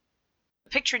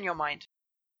Picture in your mind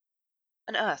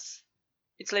an Earth.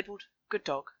 It's labelled Good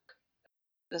Dog.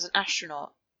 There's an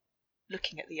astronaut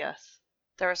looking at the Earth.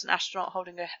 There is an astronaut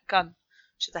holding a gun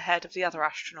to the head of the other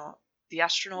astronaut. The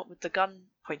astronaut with the gun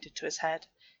pointed to his head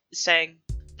is saying,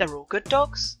 "They're all good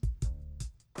dogs.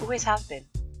 Always have been."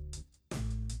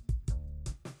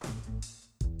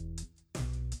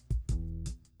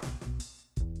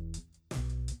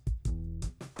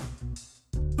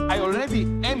 I already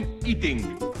am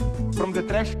eating from the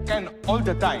trash can all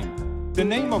the time. The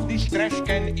name of this trash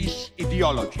can is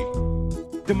ideology.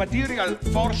 The material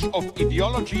force of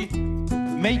ideology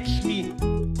makes me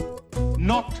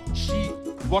not see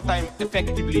what I'm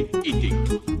effectively eating.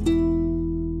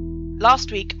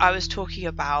 Last week I was talking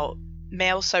about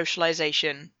male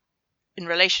socialization in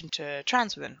relation to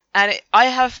trans women, and I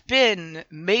have been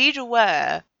made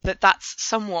aware that that's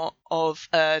somewhat of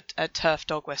a turf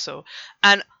dog whistle,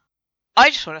 and I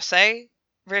just want to say,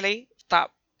 really,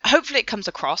 that hopefully it comes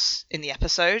across in the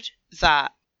episode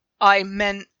that I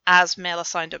meant as male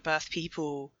assigned at birth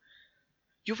people,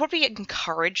 you'll probably get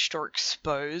encouraged or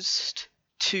exposed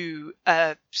to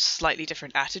a slightly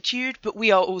different attitude, but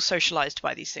we are all socialized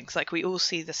by these things. Like, we all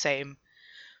see the same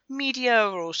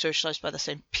media, we're all socialized by the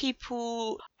same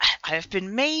people. I have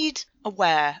been made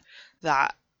aware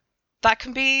that that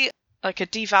can be like a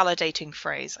devalidating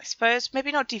phrase, I suppose.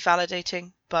 Maybe not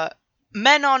devalidating, but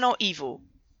men are not evil.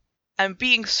 And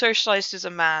being socialized as a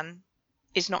man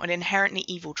is not an inherently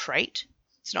evil trait.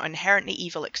 It's not an inherently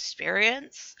evil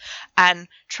experience. And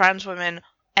trans women,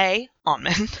 A, aren't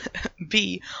men,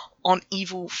 B, aren't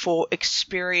evil for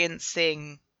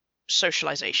experiencing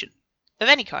socialization of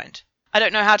any kind. I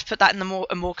don't know how to put that in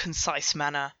a more concise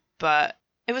manner, but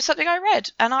it was something I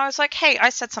read, and I was like, hey, I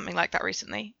said something like that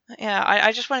recently. Yeah,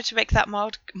 I just wanted to make that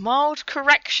mild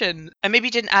correction. I maybe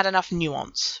didn't add enough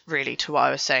nuance, really, to what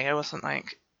I was saying. I wasn't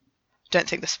like, don't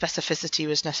think the specificity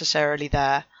was necessarily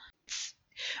there.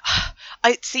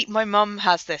 I see, my mum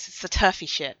has this, it's the turfy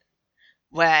shit,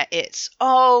 where it's,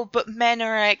 oh, but men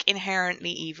are like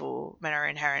inherently evil. Men are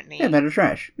inherently... Yeah, men are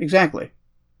trash. Exactly.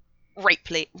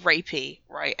 Rapey,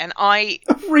 right? And I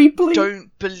Rapely?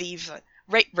 don't believe that.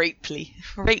 Rapely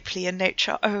in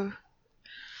nature. Oh,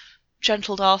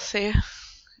 gentle Darcy.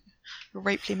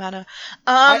 Rapely manner.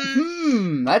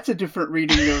 That's a different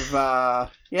reading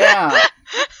of, yeah.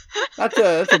 That's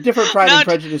a different Pride and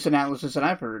Prejudice analysis than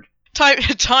I've heard.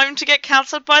 Time to get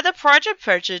cancelled by the Pride and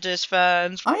Prejudice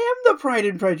fans. I am the Pride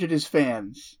and Prejudice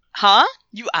fans. Huh?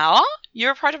 You are?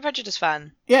 You're a Pride and Prejudice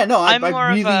fan? Yeah, no, I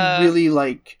really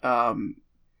like,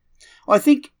 well, I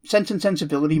think Sense and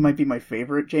Sensibility might be my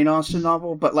favorite Jane Austen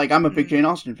novel, but, like, I'm a big Jane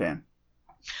Austen fan.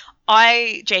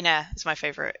 Jane Eyre is my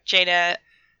favorite. Jane Eyre...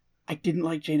 I didn't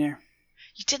like Jane Eyre.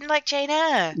 You didn't like Jane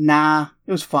Eyre? Nah,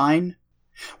 it was fine.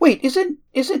 Wait, isn't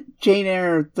Jane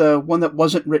Eyre the one that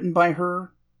wasn't written by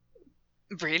her?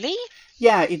 Really?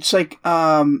 Yeah, it's like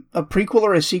a prequel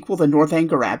or a sequel to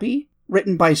Northanger Abbey,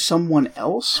 written by someone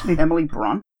else. Emily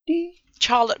Bronte?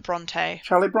 Charlotte Bronte.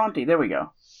 Charlotte Bronte, there we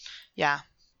go. Yeah.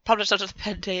 Published under the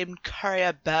pen name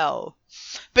Courier Bell.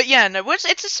 But yeah, no, it's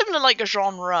a similar like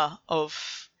genre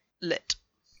of lit.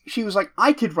 She was like,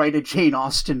 I could write a Jane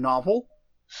Austen novel.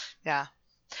 Yeah.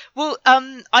 Well,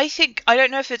 I think, I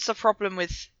don't know if it's a problem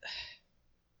with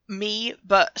me,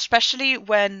 but especially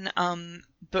when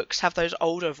books have those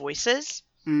older voices,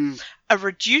 a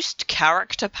reduced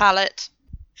character palette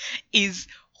is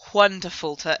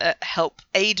wonderful to help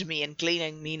aid me in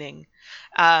gleaning meaning.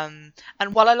 And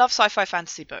while I love sci-fi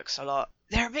fantasy books a lot,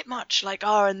 they're a bit much, like,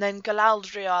 and then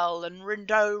Galadriel and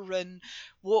Rindoran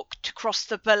walked across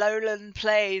the Balolan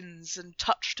plains and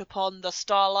touched upon the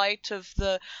starlight of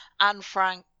the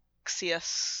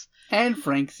Anfranxius.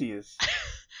 Anfranxius.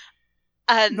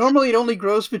 And normally it only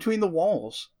grows between the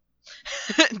walls.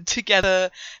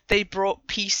 Together they brought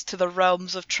peace to the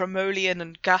realms of Tremolian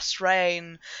and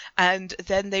Gasrain, and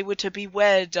then they were to be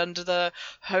wed under the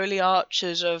holy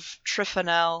arches of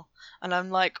Trifonel. And I'm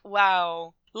like,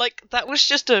 wow. Like, that was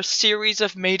just a series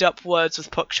of made-up words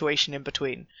with punctuation in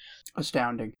between.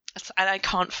 Astounding. And I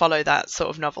can't follow that sort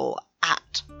of novel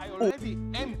at I already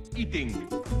am eating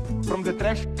from the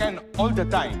trash can all the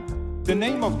time. The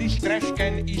name of this trash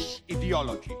can is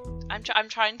ideology. I'm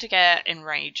trying to get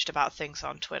enraged about things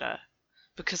on Twitter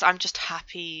because I'm just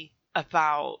happy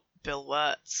about Bill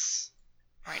Wirtz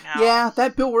right now. Yeah,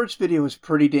 that Bill Wirtz video is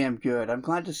pretty damn good. I'm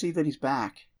glad to see that he's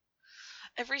back.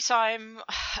 Every time,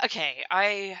 okay,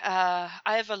 I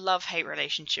have a love-hate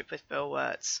relationship with Bill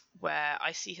Wirtz where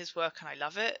I see his work and I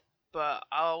love it, but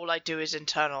all I do is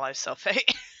internalize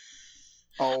self-hate.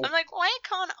 Oh. I'm like, why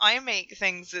can't I make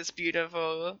things this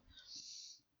beautiful?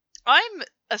 I'm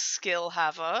a skill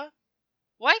haver.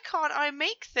 Why can't I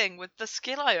make thing with the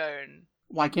skill I own?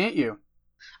 Why can't you?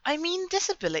 I mean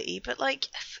disability, but like,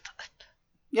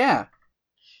 Yeah.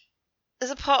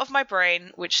 there's a part of my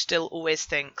brain which still always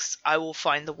thinks I will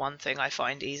find the one thing I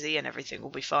find easy and everything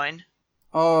will be fine.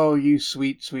 Oh, you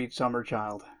sweet, sweet summer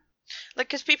child. Like,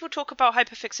 because people talk about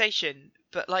hyperfixation,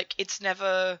 but like, it's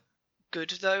never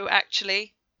good though,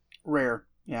 actually. Rare,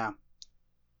 yeah.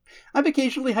 I've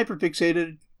occasionally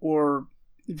hyperfixated, or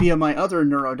via my other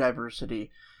neurodiversity,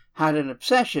 had an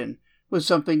obsession with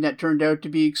something that turned out to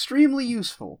be extremely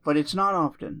useful, but it's not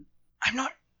often. I'm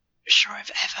not sure I've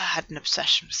ever had an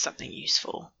obsession with something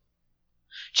useful.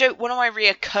 Joe, one of my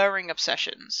recurring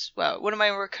obsessions, one of my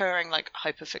recurring like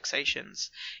hyperfixations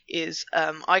is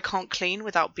I can't clean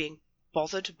without being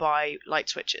bothered by light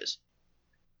switches.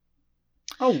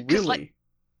 Oh, really?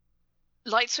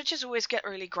 Light switches always get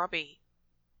really grubby.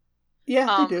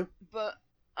 Yeah, they do. But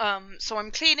so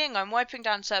I'm cleaning, I'm wiping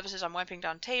down surfaces, I'm wiping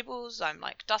down tables, I'm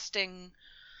like dusting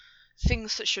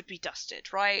things that should be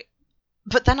dusted, right?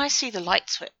 But then I see the light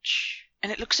switch,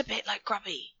 and it looks a bit like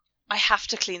grubby. I have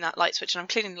to clean that light switch, and I'm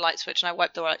cleaning the light switch, and I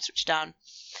wipe the light switch down.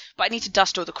 But I need to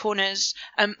dust all the corners,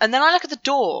 and then I look at the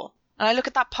door, and I look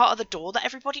at that part of the door that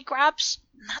everybody grabs,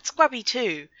 and that's grubby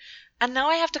too. And now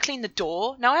I have to clean the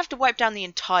door. Now I have to wipe down the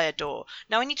entire door.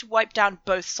 Now I need to wipe down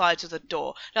both sides of the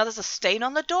door. Now there's a stain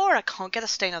on the door, and I can't get a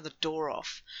stain on the door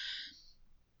off.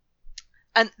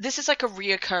 And this is like a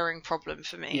reoccurring problem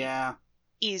for me. Yeah.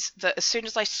 Is that as soon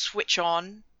as I switch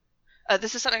on,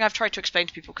 this is something I've tried to explain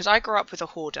to people, because I grew up with a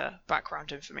hoarder,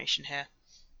 background information here.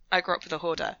 I grew up with a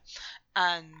hoarder,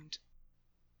 and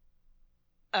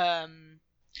I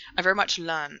very much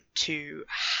learned to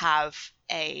have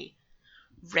a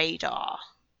radar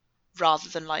rather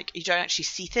than like, you don't actually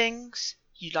see things,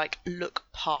 you like look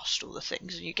past all the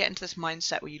things, and you get into this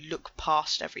mindset where you look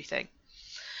past everything.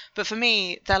 But for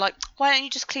me, they're like, why don't you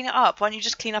just clean it up? Why don't you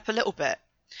just clean up a little bit?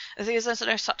 The thing is, there's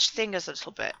no such thing as a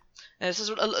little bit. And this is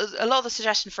a lot of the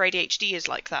suggestion for ADHD is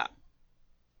like that.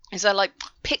 Is they're like,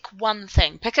 pick one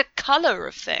thing, pick a colour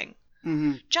of thing.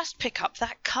 Mm-hmm. Just pick up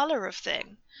that colour of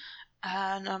thing.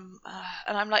 And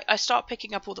I'm like, I start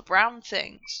picking up all the brown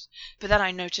things, but then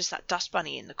I notice that dust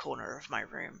bunny in the corner of my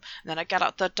room. And then I get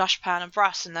out the dustpan and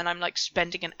brush, and then I'm like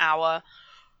spending an hour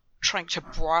trying to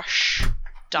brush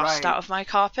dust out of my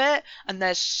carpet, and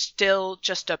there's still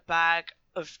just a bag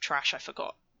of trash I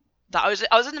forgot. That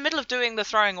I was in the middle of doing the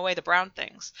throwing away the brown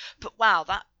things, but wow,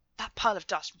 that pile of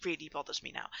dust really bothers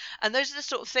me now. And those are the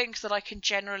sort of things that I can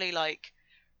generally like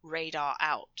radar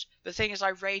out. The thing is, I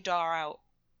radar out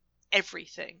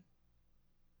everything.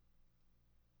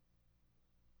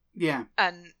 Yeah.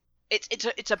 And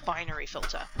it's a binary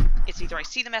filter. It's either I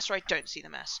see the mess or I don't see the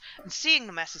mess. And seeing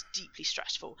the mess is deeply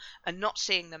stressful, and not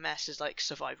seeing the mess is like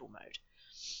survival mode.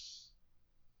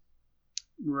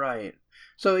 Right.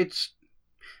 So it's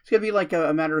gonna be like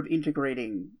a matter of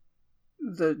integrating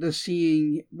the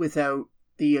seeing without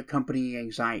the accompanying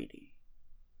anxiety.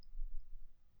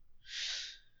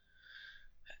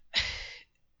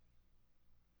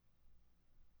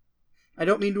 I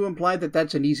don't mean to imply that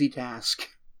that's an easy task.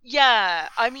 Yeah,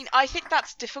 I mean, I think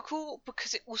that's difficult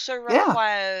because it also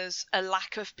requires a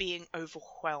lack of being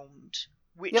overwhelmed,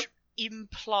 which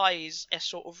implies a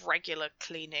sort of regular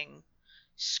cleaning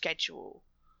schedule.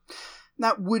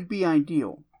 That would be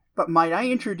ideal, but might I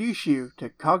introduce you to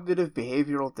cognitive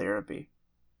behavioral therapy?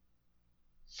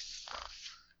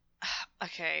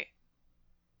 Okay.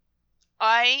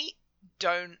 I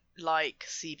don't like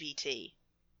CBT.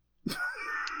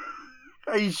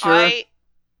 Are you sure?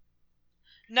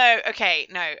 No, okay,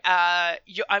 no.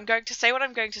 I'm going to say what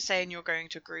I'm going to say, and you're going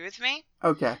to agree with me.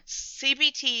 Okay.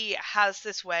 CBT has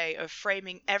this way of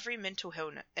framing every mental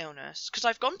illness, because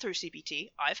I've gone through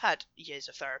CBT. I've had years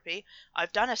of therapy.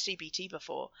 I've done a CBT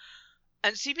before.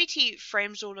 And CBT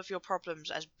frames all of your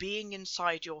problems as being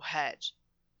inside your head.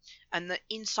 And that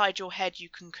inside your head you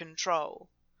can control.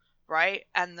 Right?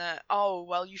 And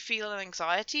you feel an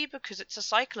anxiety because it's a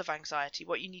cycle of anxiety.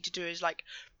 What you need to do is like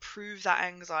prove that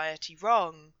anxiety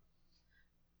wrong,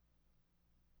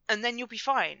 and then you'll be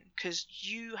fine because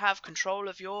you have control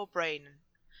of your brain.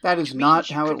 That is not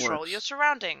how it works. Control your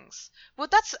surroundings. Well,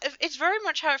 it's very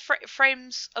much how it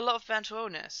frames a lot of mental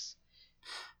illness.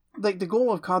 Like, the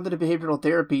goal of cognitive behavioral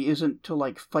therapy isn't to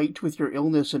like fight with your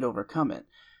illness and overcome it.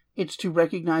 It's to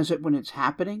recognize it when it's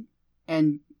happening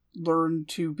and learn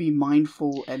to be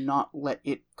mindful and not let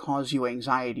it cause you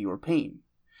anxiety or pain.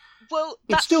 Well,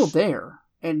 it's still there,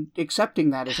 and accepting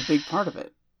that is a big part of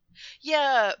it.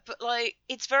 Yeah, but like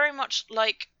it's very much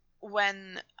like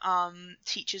when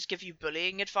teachers give you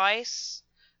bullying advice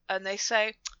and they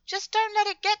say, just don't let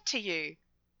it get to you.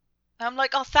 And I'm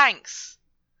like, oh, thanks.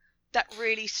 that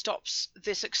really stops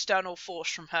this external force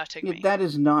from hurting me. That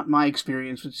is not my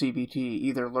experience with CBT,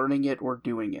 either learning it or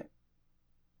doing it.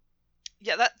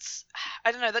 Yeah,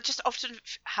 I don't know, that's just often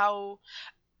how,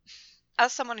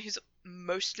 as someone who's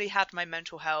mostly had my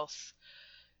mental health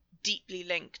deeply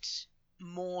linked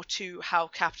more to how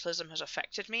capitalism has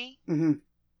affected me, Mm-hmm.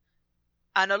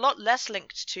 and a lot less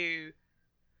linked to,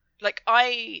 like,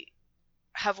 I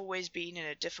have always been in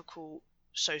a difficult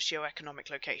socioeconomic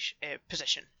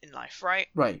position in life, right?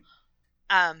 Right.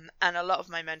 And a lot of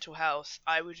my mental health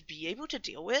I would be able to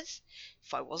deal with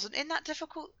if I wasn't in that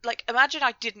difficult. Like, imagine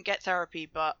I didn't get therapy,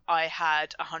 but I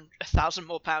had £1,000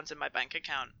 more in my bank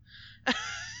account.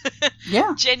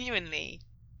 Yeah. Genuinely,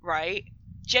 right?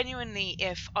 Genuinely,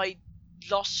 if I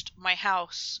lost my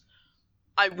house,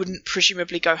 I wouldn't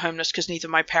presumably go homeless because neither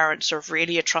of my parents are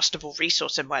really a trustable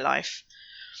resource in my life.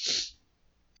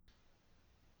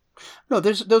 No,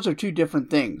 those are two different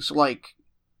things. Like,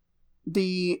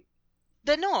 They're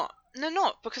not. They're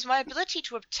not, because my ability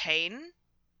to obtain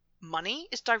money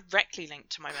is directly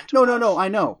linked to my mental health. No, I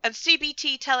know. And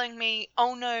CBT telling me,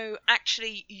 oh no,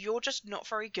 actually, you're just not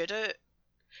very good at...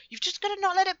 You've just got to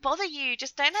not let it bother you.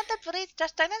 Just don't let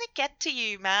it get to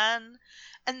you, man.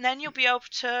 And then you'll be able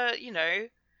to,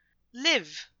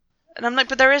 live. And I'm like,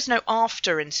 but there is no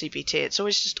after in CBT. It's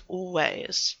always just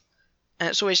always. And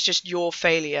it's always just your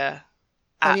failure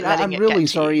at letting it get to you. I'm really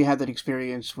sorry you had that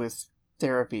experience with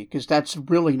therapy, because that's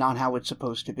really not how it's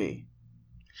supposed to be.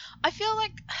 I feel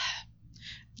like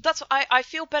that's I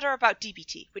feel better about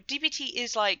DBT. But DBT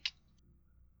is like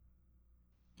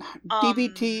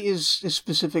DBT is a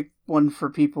specific one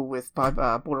for people with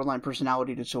borderline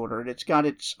personality disorder, and it's got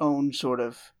its own sort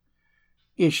of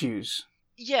issues.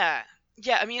 Yeah.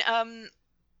 I mean,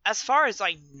 as far as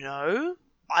I know,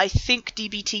 I think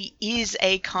DBT is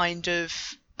a kind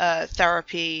of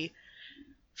therapy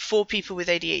for people with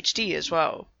ADHD as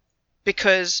well,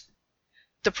 because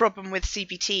the problem with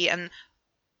CBT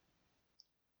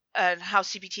and how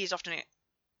CBT is often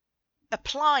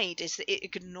applied is that it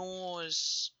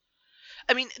ignores...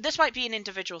 I mean, this might be an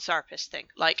individual therapist thing.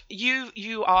 Like,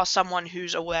 you are someone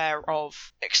who's aware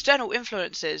of external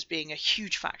influences being a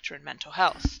huge factor in mental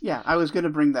health. Yeah, I was going to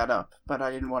bring that up, but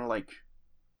I didn't want to,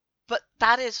 But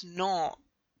that is not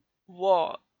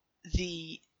what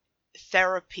the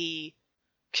therapy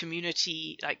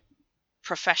community, like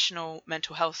professional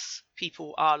mental health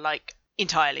people, are like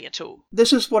entirely at all.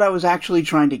 This is what I was actually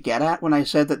trying to get at when I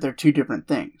said that they're two different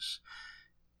things.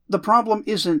 The problem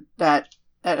isn't that,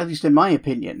 at least in my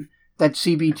opinion, that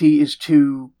CBT is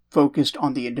too focused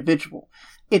on the individual.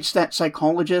 It's that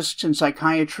psychologists and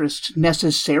psychiatrists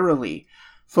necessarily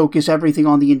focus everything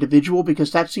on the individual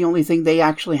because that's the only thing they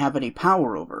actually have any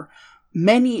power over.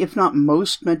 Many, if not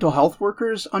most, mental health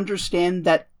workers understand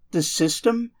that the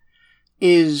system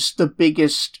is the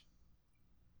biggest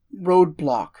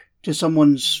roadblock to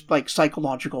someone's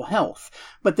psychological health,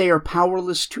 but they are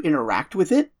powerless to interact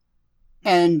with it,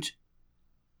 and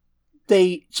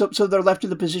so they're left in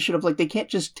the position of they can't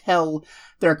just tell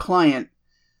their client,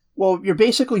 well, you're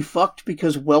basically fucked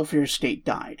because welfare state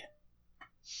died.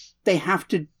 They have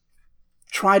to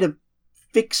try to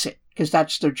fix it because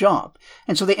that's their job,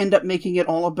 and so they end up making it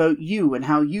all about you and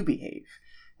how you behave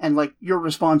and your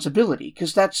responsibility,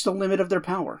 because that's the limit of their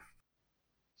power.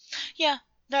 Yeah.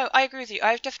 No, I agree with you.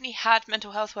 I've definitely had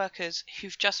mental health workers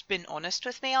who've just been honest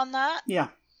with me on that. Yeah.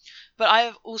 But I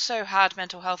have also had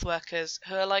mental health workers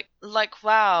who are like,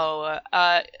 wow,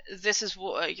 this is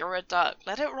what you're a duck.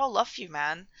 Let it roll off you,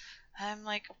 man. I'm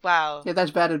like, wow. Yeah, that's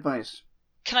bad advice.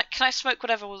 Can I smoke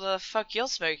whatever the fuck you're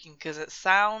smoking? Because it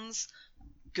sounds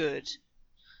good.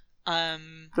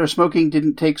 Their smoking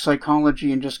didn't take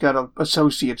psychology and just got an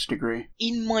associate's degree.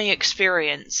 In my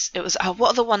experience, it was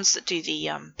what are the ones that do the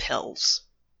pills?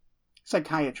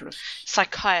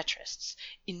 Psychiatrists.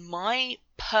 In my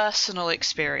personal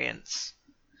experience,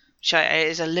 which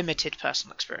is a limited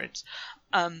personal experience,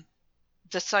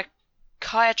 the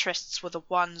psychiatrists were the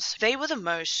ones, they were the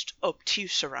most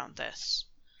obtuse around this.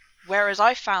 Whereas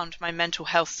I found my mental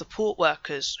health support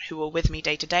workers who were with me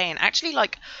day to day, and actually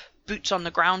boots on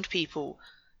the ground people,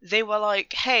 they were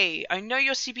like, hey, I know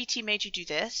your CBT made you do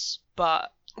this,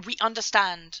 but we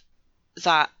understand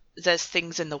that there's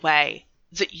things in the way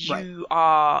that you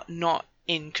are not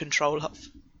in control of.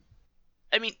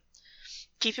 I mean,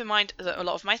 keep in mind that a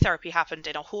lot of my therapy happened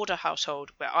in a hoarder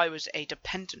household where I was a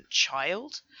dependent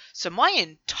child. So my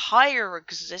entire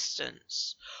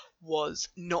existence was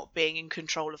not being in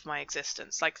control of my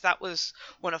existence. That was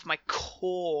one of my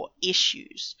core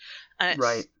issues. And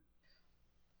it's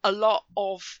a lot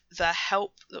of the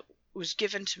help that was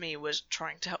given to me was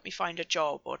trying to help me find a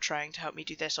job or trying to help me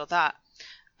do this or that.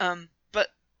 But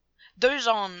those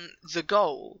aren't the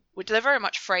goal, which they're very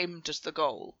much framed as the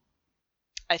goal,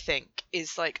 I think,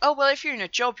 is like, oh, well, if you're in a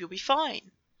job, you'll be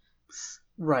fine.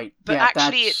 Right. But yeah,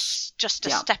 actually, that's... it's just a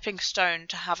yeah. stepping stone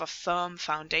to have a firm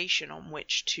foundation on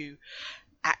which to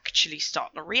actually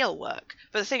start the real work.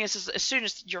 But the thing is as soon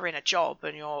as you're in a job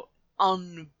and you're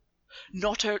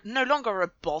no longer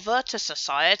a bother to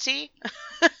society,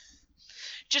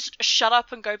 just shut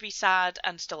up and go be sad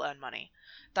and still earn money.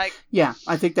 Like, yeah,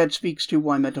 I think that speaks to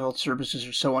why mental health services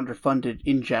are so underfunded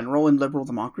in general in liberal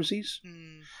democracies,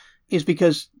 is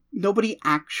because nobody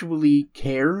actually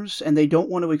cares, and they don't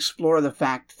want to explore the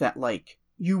fact that, like,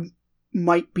 you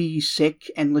might be sick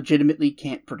and legitimately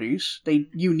can't produce.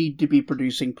 You need to be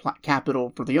producing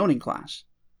capital for the owning class.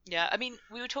 Yeah, I mean,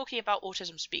 we were talking about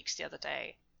Autism Speaks the other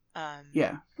day.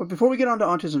 Yeah, but before we get on to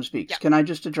Autism Speaks, yeah. Can I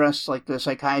just address, like, the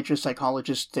psychiatrist,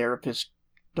 psychologist, therapist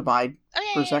divide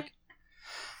for a sec?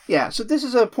 Yeah, so this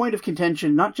is a point of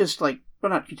contention, not just, like,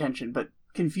 well, not contention, but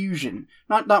confusion.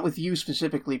 Not with you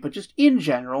specifically, but just in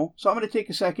general. So I'm going to take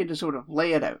a second to sort of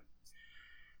lay it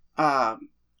out.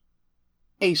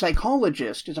 A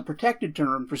psychologist is a protected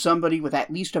term for somebody with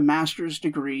at least a master's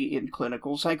degree in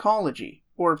clinical psychology.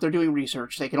 Or if they're doing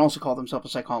research, they can also call themselves a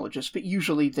psychologist, but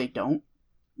usually they don't.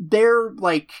 They're,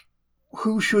 like,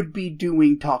 who should be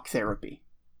doing talk therapy.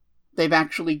 They've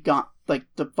actually got, like,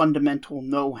 the fundamental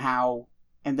know-how,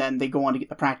 and then they go on to get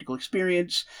the practical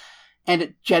experience, and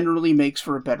it generally makes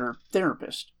for a better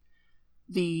therapist.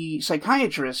 The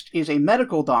psychiatrist is a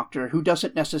medical doctor who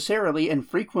doesn't necessarily, and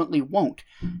frequently won't,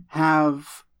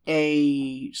 have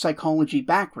a psychology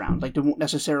background. Like, they won't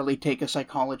necessarily take a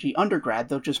psychology undergrad.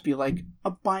 They'll just be like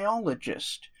a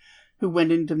biologist who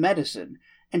went into medicine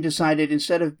and decided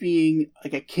instead of being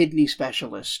like a kidney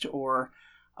specialist or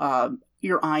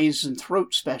ear, eyes, and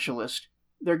throat specialist,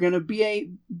 they're going to be a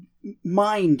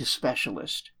mind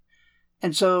specialist.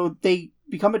 And so they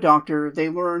become a doctor, they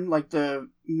learn, like, the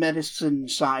medicine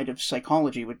side of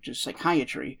psychology, which is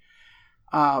psychiatry,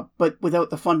 but without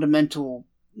the fundamental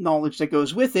knowledge that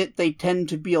goes with it, they tend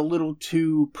to be a little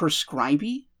too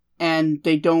prescribey, and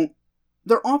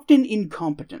they're often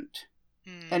incompetent.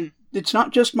 And it's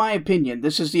not just my opinion,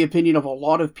 this is the opinion of a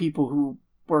lot of people who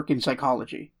work in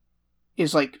psychology,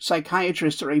 is, like,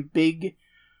 psychiatrists are a big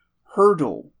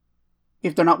hurdle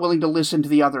if they're not willing to listen to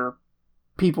the other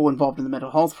people involved in the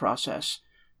mental health process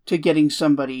to getting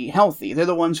somebody healthy. They're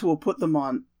the ones who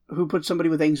who put somebody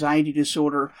with anxiety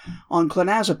disorder on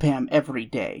clonazepam every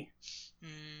day,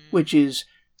 which is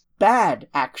bad,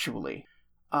 actually.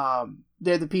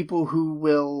 They're the people who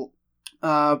will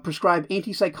prescribe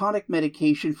antipsychotic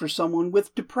medication for someone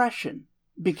with depression,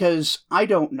 because, I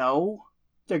don't know,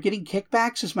 they're getting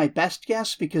kickbacks is my best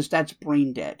guess, because that's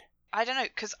brain dead. I don't know,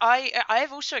 because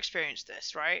I've also experienced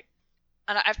this, right?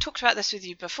 And I've talked about this with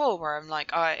you before, where I'm like,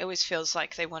 oh, it always feels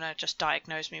like they want to just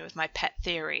diagnose me with my pet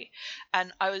theory.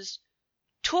 And I was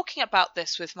talking about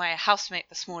this with my housemate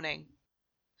this morning,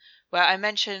 where I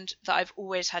mentioned that I've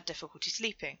always had difficulty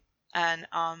sleeping. And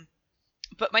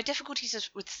but my difficulties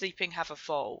with sleeping have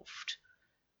evolved.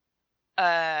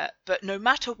 But no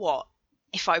matter what,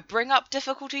 if I bring up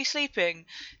difficulty sleeping,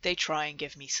 they try and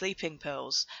give me sleeping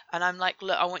pills. And I'm like,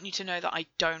 look, I want you to know that I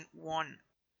don't want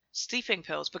sleeping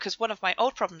pills, because one of my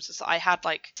old problems is that I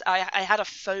had a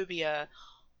phobia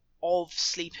of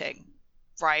sleeping,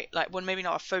 right? Like, well, maybe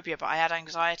not a phobia, but I had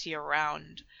anxiety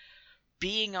around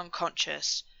being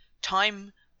unconscious,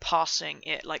 time passing,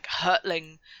 it like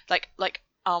hurtling, like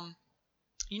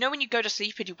you know when you go to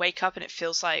sleep and you wake up and it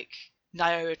feels like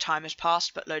no time has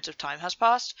passed, but loads of time has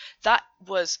passed? That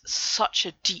was such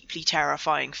a deeply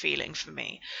terrifying feeling for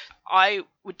me. I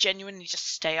would genuinely just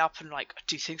stay up and, like,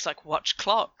 do things like watch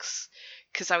clocks,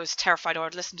 because I was terrified, or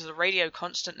I'd listen to the radio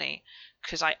constantly,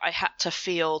 because I had to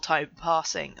feel time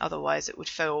passing, otherwise it would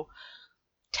feel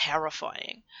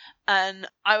terrifying. And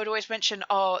I would always mention,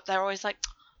 oh, they're always like,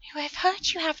 oh, I've heard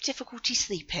you have difficulty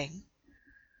sleeping.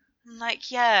 I'm like,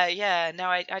 yeah, no,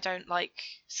 I don't like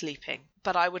sleeping,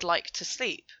 but I would like to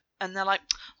sleep. And they're like,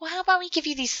 well, how about we give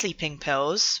you these sleeping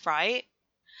pills, right?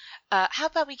 How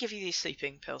about we give you these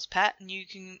sleeping pills, pet, and you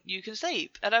can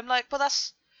sleep? And I'm like, well,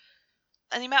 that's...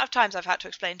 And the amount of times I've had to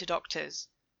explain to doctors,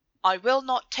 I will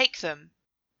not take them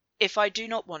if I do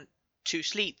not want to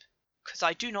sleep, because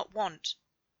I do not want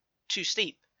to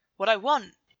sleep. What I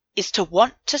want is to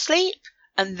want to sleep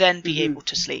and then be able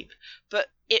to sleep. But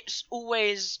it's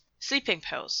always sleeping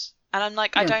pills. And I'm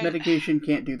like, yeah, medication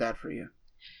can't do that for you.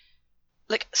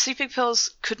 Like, sleeping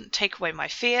pills couldn't take away my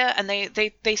fear, and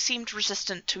they seemed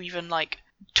resistant to even, like,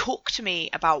 talk to me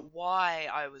about why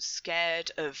I was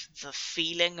scared of the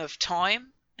feeling of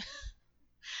time.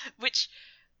 Which,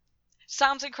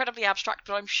 sounds incredibly abstract,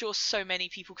 but I'm sure so many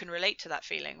people can relate to that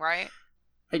feeling, right?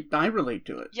 I relate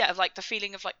to it. Yeah, like the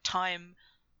feeling of like time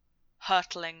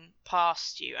hurtling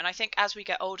past you. And I think as we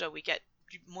get older, we get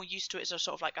more used to it as a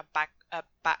sort of like a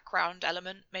background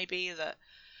element, maybe, that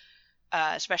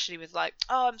especially with like,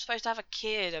 oh, I'm supposed to have a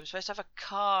kid, I'm supposed to have a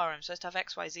car, I'm supposed to have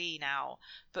XYZ now.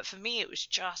 But for me, it was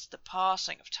just the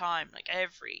passing of time. Like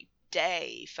every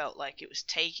day felt like it was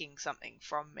taking something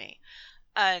from me.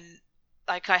 And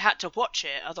like I had to watch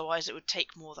it, otherwise it would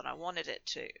take more than I wanted it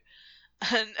to.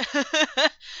 And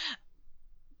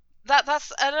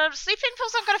that's and sleeping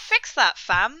pills aren't going to fix that,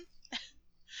 fam.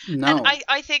 No. And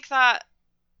I think that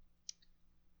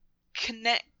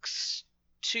connects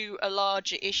to a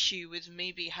larger issue with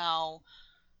maybe how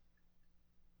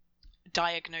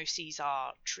diagnoses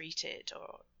are treated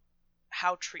or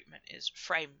how treatment is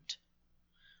framed.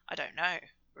 I don't know,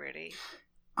 really.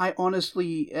 I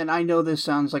honestly, and I know this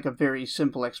sounds like a very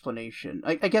simple explanation.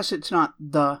 I guess it's not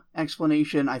the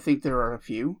explanation. I think there are a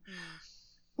few.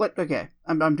 Okay,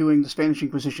 I'm doing the Spanish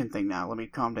Inquisition thing now. Let me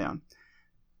calm down.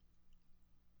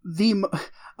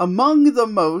 Among the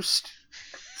most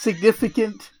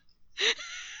significant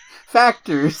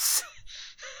factors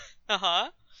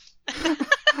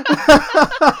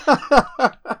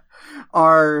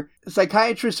are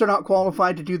psychiatrists are not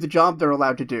qualified to do the job they're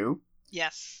allowed to do.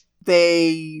 Yes.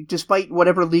 They, despite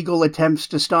whatever legal attempts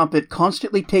to stop it,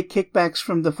 constantly take kickbacks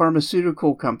from the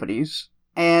pharmaceutical companies.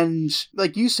 And,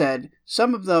 like you said,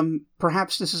 some of them,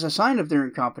 perhaps this is a sign of their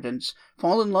incompetence,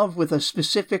 fall in love with a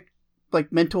specific,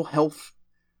 like, mental health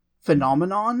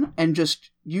phenomenon and just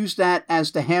use that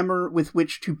as the hammer with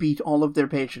which to beat all of their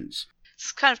patients.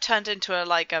 It's kind of turned into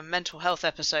a mental health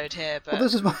episode here, but... Well,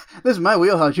 this is my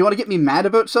wheelhouse. You want to get me mad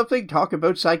about something? Talk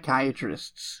about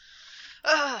psychiatrists.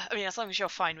 I mean, as long as you're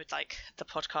fine with, like, the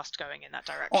podcast going in that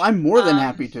direction. Oh, I'm more than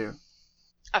happy to.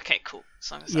 Okay, cool.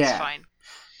 As long as that's fine.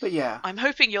 But yeah. I'm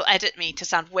hoping you'll edit me to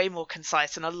sound way more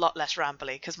concise and a lot less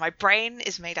rambly, because my brain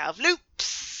is made out of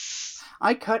loops.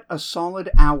 I cut a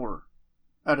solid hour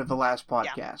out of the last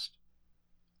podcast.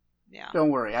 Yeah. Don't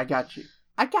worry, I got you.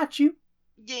 I got you.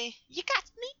 Yeah, you got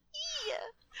me. Yeah.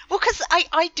 Well, because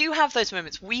I do have those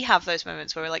moments. We have those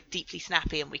moments where we're, like, deeply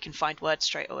snappy and we can find words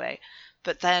straight away.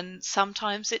 But then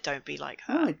sometimes it don't be like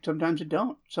that. No, sometimes it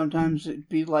don't. Sometimes it'd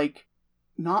be like,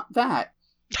 not that.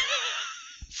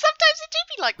 Sometimes it do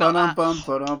be like that. I'm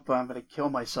gonna kill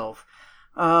myself.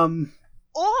 Autism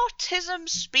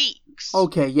speaks.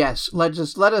 Okay, yes. Let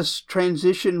us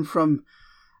transition from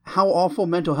how awful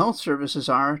mental health services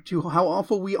are to how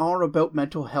awful we are about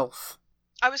mental health.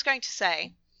 I was going to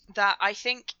say that I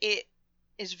think it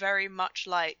is very much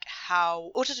like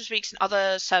how Autism Speaks and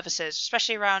other services,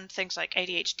 especially around things like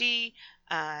ADHD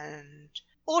and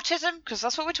autism, because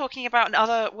that's what we're talking about, and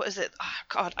other, what is it? Oh,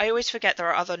 God, I always forget there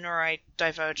are other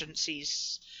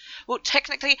neurodivergencies. Well,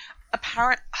 technically,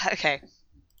 okay.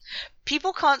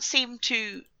 People can't seem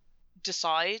to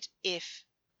decide if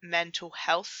mental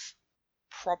health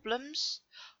problems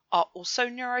are also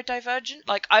neurodivergent.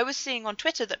 Like, I was seeing on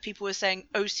Twitter that people were saying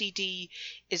OCD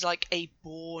is like a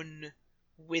born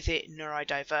with it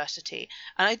neurodiversity.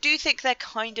 And I do think there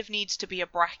kind of needs to be a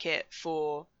bracket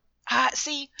for...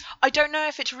 see, I don't know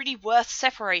if it's really worth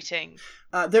separating.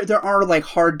 There are, like,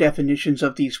 hard definitions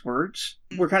of these words.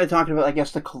 We're kind of talking about, I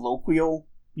guess, the colloquial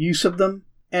use of them.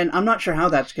 And I'm not sure how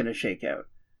that's going to shake out.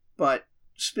 But,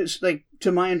 like,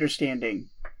 to my understanding,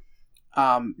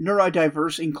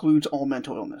 neurodiverse includes all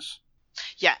mental illness.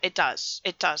 Yeah, it does.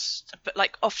 It does. But,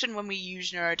 like, often when we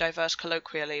use neurodiverse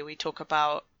colloquially, we talk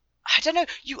about, I don't know,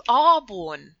 you are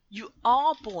born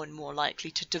more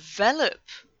likely to develop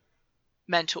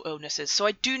mental illnesses. So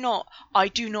I do not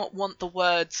want the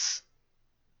words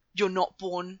 "you're not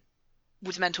born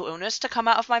with mental illness" to come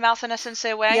out of my mouth in a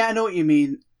sincere way. Yeah, I know what you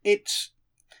mean. It's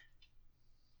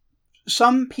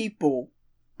some people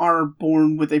are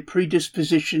born with a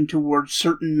predisposition towards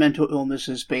certain mental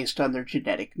illnesses based on their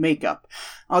genetic makeup.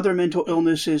 Other mental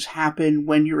illnesses happen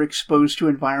when you're exposed to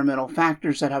environmental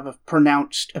factors that have a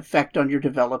pronounced effect on your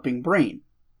developing brain.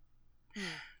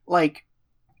 Like,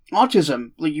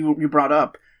 autism, like you brought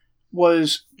up,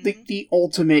 was the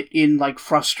ultimate in, like,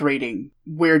 frustrating,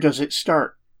 where does it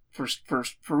start for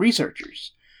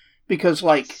researchers? Because,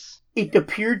 like, it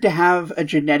appeared to have a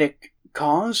genetic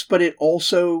cause, but it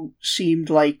also seemed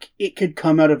like it could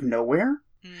come out of nowhere.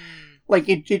 Like,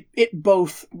 it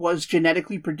both was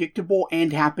genetically predictable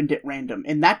and happened at random.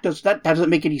 And that doesn't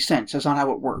make any sense. That's not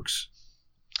how it works.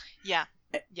 Yeah.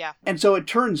 And so it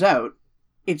turns out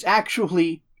it's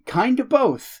actually kind of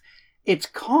both. It's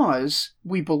cause,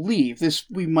 we believe,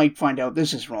 we might find out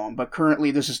this is wrong, but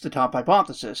currently this is the top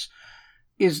hypothesis.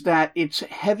 is that it's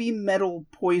heavy metal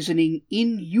poisoning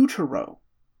in utero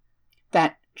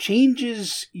that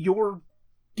changes your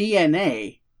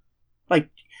DNA, like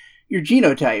your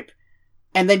genotype,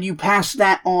 and then you pass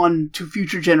that on to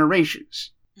future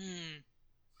generations.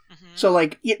 So,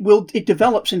 like, it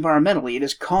develops environmentally, it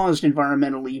is caused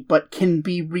environmentally, but can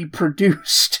be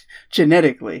reproduced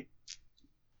genetically.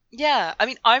 Yeah, I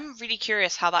mean, I'm really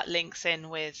curious how that links in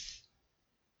with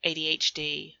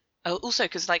ADHD. Also,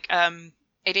 because, like,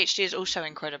 ADHD is also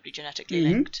incredibly genetically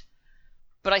linked.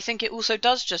 But I think it also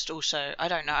does I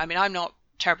don't know. I mean, I'm not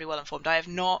terribly well informed. I have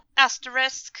not,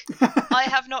 asterisk, I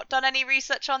have not done any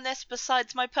research on this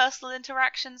besides my personal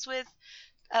interactions with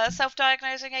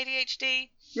self-diagnosing ADHD.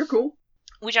 You're cool.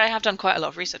 Which I have done quite a lot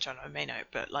of research on, I may know,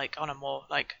 but like on a more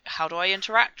like, how do I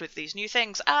interact with these new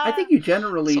things? I think you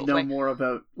generally sort of know way. more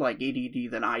about like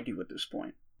ADD than I do at this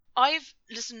point. I've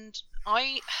listened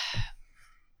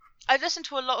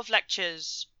to a lot of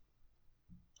lectures.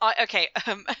 Do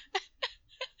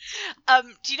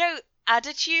you know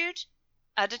Attitude,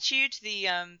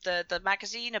 the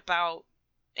magazine about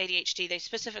ADHD? They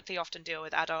specifically often deal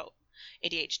with adult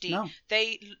ADHD. No.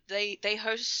 They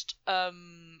host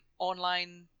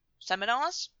online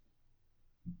seminars.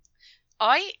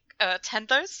 I attend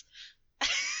those.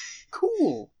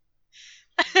 Cool.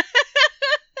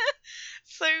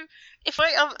 So if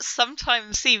I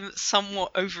sometimes seem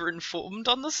somewhat overinformed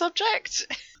on the subject,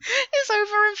 is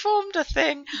overinformed a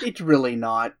thing? It's really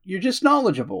not. You're just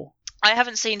knowledgeable. I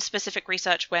haven't seen specific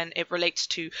research when it relates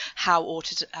to how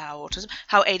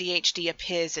ADHD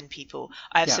appears in people.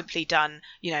 I have simply done,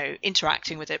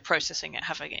 interacting with it, processing it,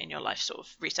 having it in your life sort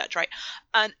of research, right?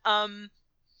 And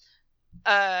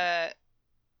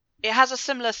it has a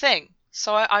similar thing.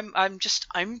 So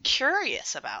I'm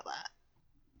curious about that.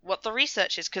 What the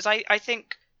research is, because I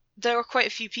think there are quite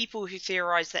a few people who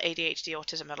theorize that ADHD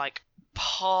autism are like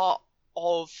part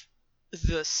of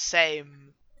the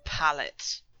same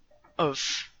palette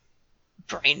of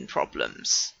brain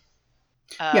problems.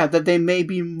 That they may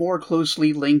be more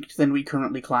closely linked than we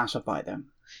currently classify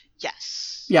them.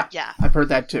 Yes. Yeah. Yeah. I've heard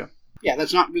that too. Yeah,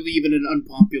 that's not really even an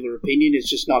unpopular opinion,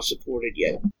 it's just not supported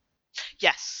yet.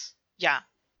 Yes. Yeah.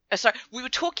 So we were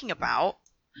talking about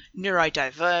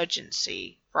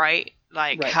neurodivergency, right?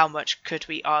 Like, how much could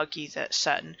we argue that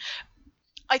certain...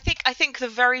 I think the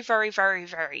very, very, very,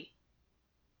 very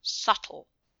subtle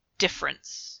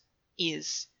difference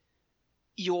is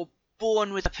you're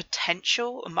born with a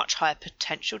much higher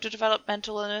potential to develop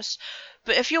mental illness.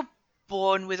 But if you're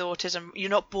born with autism, you're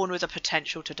not born with a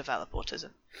potential to develop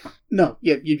autism. No,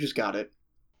 yeah, you just got it.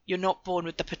 You're not born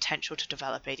with the potential to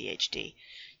develop ADHD.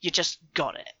 You just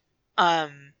got it.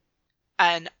 And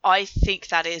I think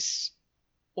that is,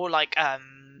 or like, I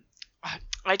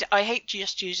hate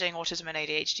just using autism and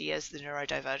ADHD as the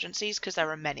neurodivergencies, because there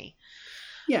are many.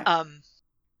 Yeah.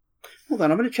 Hold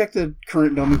on, I'm going to check the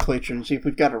current nomenclature and see if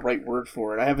we've got a right word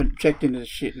for it. I haven't checked into this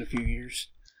shit in a few years.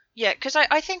 Yeah, because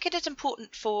I think it is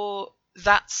important for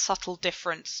that subtle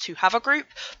difference to have a group,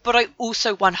 but I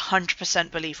also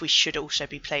 100% believe we should also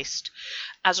be placed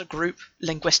as a group,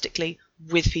 linguistically,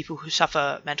 with people who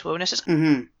suffer mental illnesses.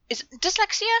 Mm-hmm. Is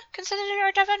dyslexia considered a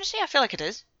neurodivergency? I feel like it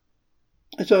is.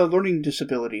 It's a learning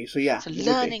disability, so yeah. It's a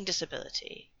learning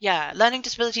disability. Yeah, learning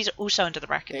disabilities are also under the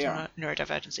brackets of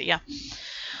neurodivergency, yeah.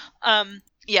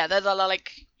 They're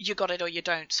like, you got it or you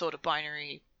don't sort of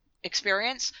binary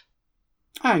experience.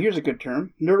 Here's a good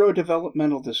term.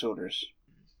 Neurodevelopmental disorders.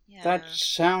 Yeah. That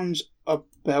sounds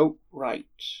about right.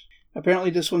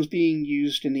 Apparently this one's being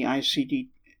used in the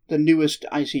newest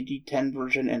ICD-10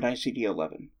 version and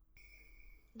ICD-11.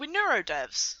 We're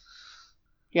neurodevs.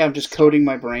 Yeah, I'm just coding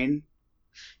my brain.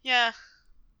 Yeah.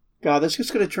 God, this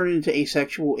is going to turn into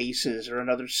asexual aces or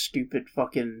another stupid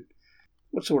fucking...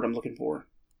 What's the word I'm looking for?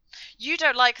 You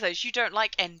don't like those. You don't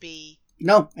like NB.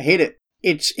 No, I hate it.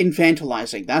 It's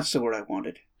infantilizing. That's the word I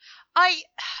wanted. I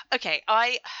agree.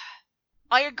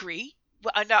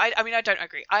 Well, I don't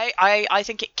agree. I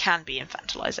think it can be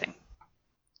infantilizing.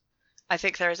 I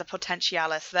think there is a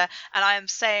potentialis there. And I am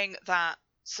saying that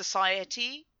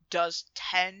society does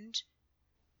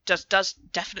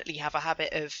definitely have a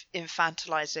habit of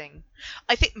infantilizing.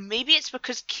 I think maybe it's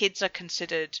because kids are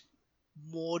considered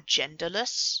more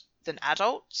genderless than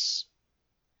adults.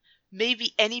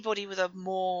 Maybe anybody with a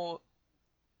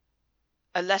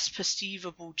less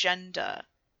perceivable gender,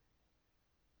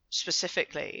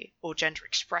 specifically, or gender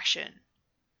expression,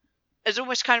 is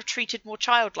almost kind of treated more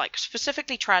childlike.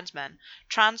 Specifically trans men.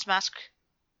 Trans masc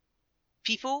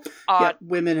people are... Yeah,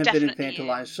 women have been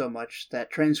infantilized so much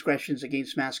that transgressions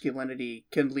against masculinity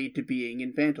can lead to being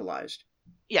infantilized.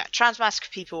 yeah,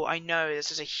 transmasc people, I know this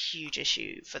is a huge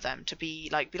issue for them to be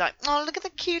like, oh, look at the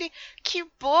cute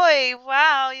boy.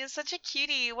 Wow, you're such a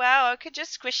cutie. Wow, I could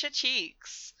just squish your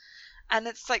cheeks. And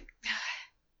it's like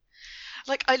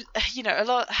a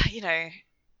lot,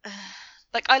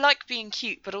 like I like being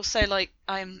cute, but also like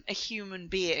I'm a human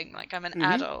being. Like I'm an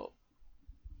adult.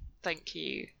 Thank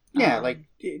you. Yeah, like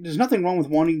there's nothing wrong with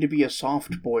wanting to be a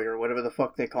soft boy or whatever the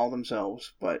fuck they call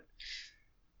themselves, but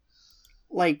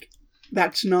like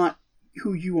that's not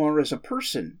who you are as a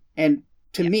person, and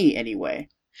to me anyway.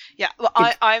 Yeah, well,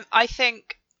 I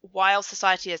think while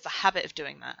society has the habit of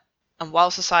doing that, and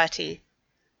while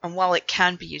it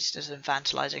can be used as an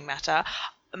infantilizing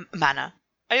manner,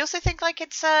 I also think like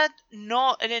it's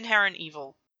not an inherent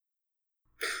evil.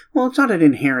 Well, it's not an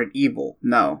inherent evil,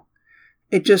 no.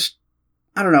 It just,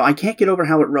 I don't know, I can't get over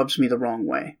how it rubs me the wrong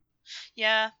way.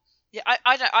 Yeah,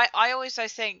 I always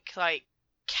think like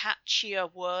catchier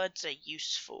words are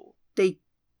useful. They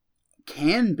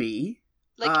can be.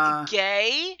 Like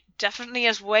gay definitely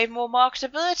has way more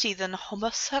marketability than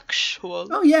homosexual.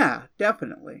 Oh yeah,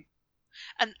 definitely.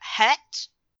 And het.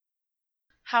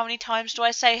 How many times do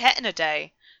I say het in a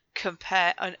day?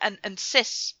 Compare and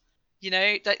cis. You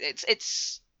know,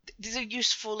 it's these are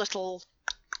useful little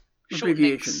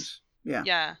abbreviations. Yeah.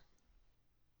 Yeah.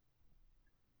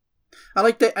 I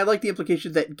like the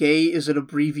implication that gay is an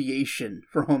abbreviation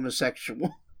for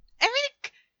homosexual. I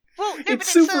mean, well, no, it's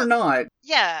super not.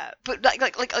 Yeah, but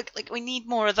like we need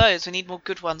more of those. We need more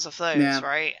good ones of those,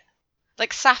 right?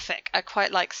 Like sapphic, I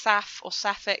quite like Saph or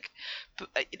Sapphic, but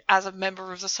as a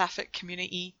member of the Sapphic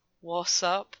community, what's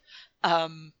up? I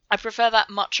prefer that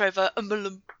much over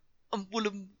Woolum.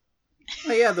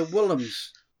 Oh yeah, the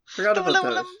Woolums. Forgot about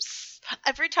those.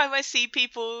 Every time I see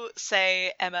people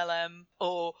say MLM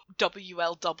or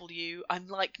WLW, I'm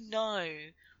like, no,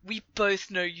 we both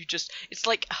know you just. It's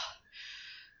like,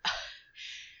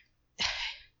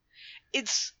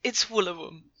 it's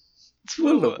Woolum. It's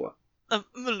Woolum.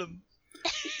 Woolum.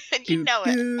 And you know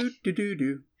it.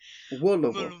 Do.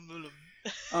 Woolum.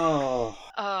 Oh.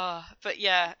 But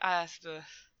yeah,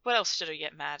 what else should I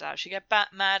get mad at? Should I get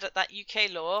mad at that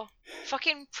UK law?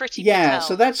 Fucking Pretty Yeah, Patel.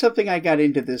 So that's something I got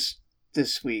into this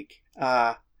week.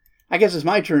 I guess it's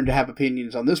my turn to have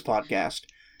opinions on this podcast.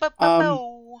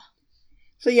 So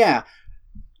yeah,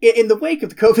 in the wake of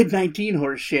the COVID-19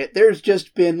 horse shit, there's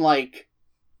just been like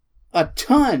a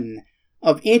ton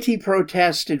of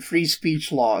anti-protest and free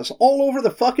speech laws all over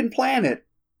the fucking planet.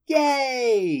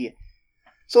 Yay!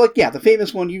 So, like, yeah, the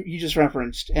famous one you just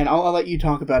referenced, and I'll let you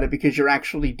talk about it because you're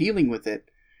actually dealing with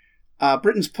it.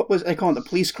 Britain's, they call it the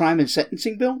Police Crime and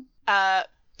Sentencing Bill?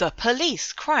 The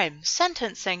Police Crime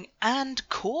Sentencing and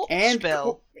Corpse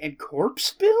Bill. And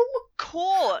Corpse Bill?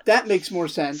 Court. That makes more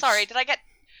sense. Sorry, did I get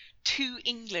too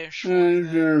English?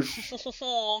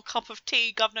 Cup of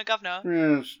tea, governor.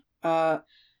 Yes.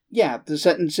 Yeah, the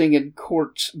Sentencing and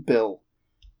Courts Bill.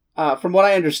 From what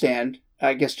I understand,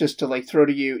 I guess just to like throw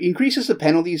to you, increases the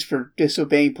penalties for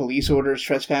disobeying police orders,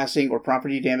 trespassing, or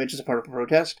property damage as a part of a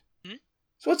protest. Hmm?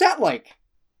 So what's that like?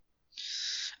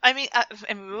 I mean,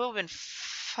 we've all been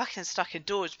fucking stuck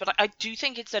indoors, but I do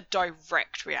think it's a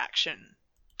direct reaction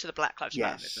to the Black Lives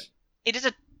Matter movement. It is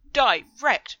a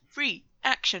direct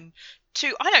reaction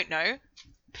to, I don't know,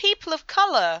 people of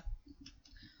colour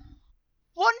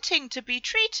wanting to be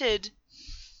treated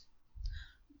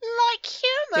like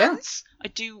humans. Yeah. I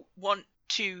do want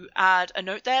to add a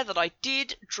note there that I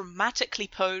did dramatically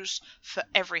pose for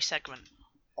every segment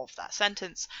of that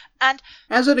sentence. And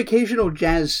as an occasional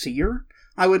jazz seer,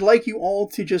 I would like you all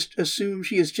to just assume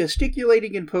she is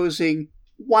gesticulating and posing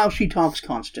while she talks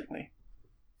constantly.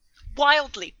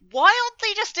 Wildly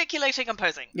gesticulating and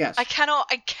posing. Yes. I cannot.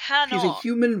 She's a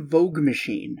human Vogue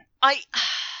machine. I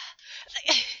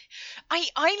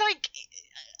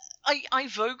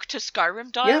Vogue to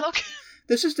Skyrim dialogue. Yeah.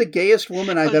 This is the gayest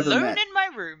woman I've ever met. Alone in my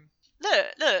room.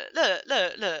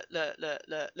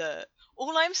 Look.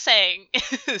 All I'm saying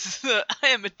is that I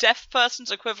am a deaf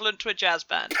person's equivalent to a jazz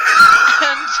band.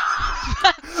 And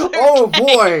that's okay. Oh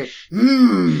boy!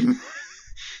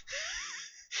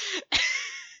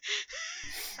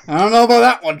 I don't know about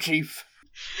that one, Chief.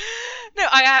 No,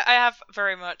 I have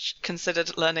very much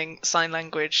considered learning sign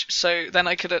language, so then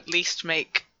I could at least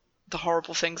make the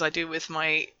horrible things I do with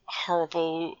my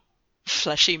horrible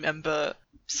fleshy member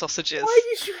sausages. Why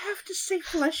did you have to say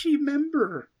fleshy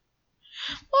member?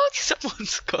 Well,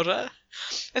 someone's gotta.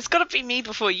 It's gotta be me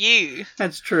before you.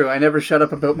 That's true. I never shut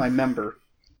up about my member.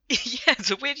 Yeah,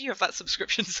 it's weird you have that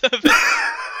subscription service.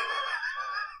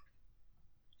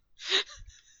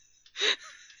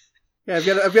 Yeah,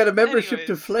 I've got a membership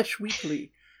to Flesh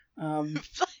Weekly.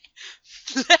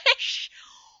 Flesh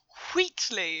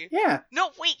Wheatley. Yeah.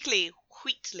 Not weekly.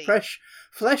 Wheatley.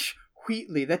 Flesh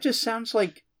Wheatley. That just sounds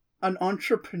like an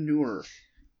entrepreneur.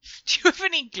 Do you have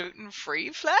any gluten-free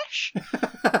flesh?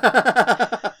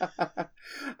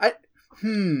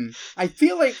 I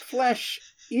feel like flesh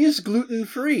is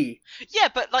gluten-free. Yeah,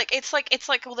 but like it's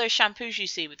like all those shampoos you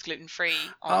see with gluten-free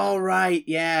on Oh, them. right.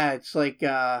 Yeah, it's like,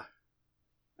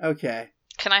 okay.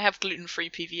 Can I have gluten-free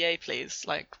PVA, please?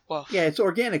 Like, woof. Yeah, it's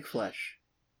organic flesh.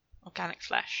 Organic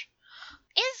flesh.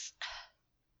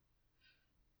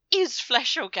 Is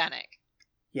flesh organic?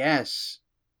 Yes.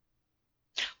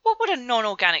 What would a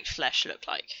non-organic flesh look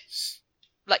like?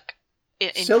 Like,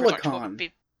 in Silicone. production, what would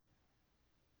be...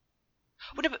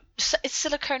 It's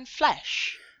silicone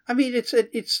flesh? I mean,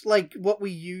 it's like what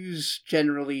we use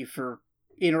generally for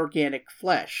inorganic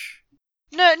flesh.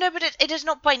 No, but it is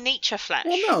not by nature flesh.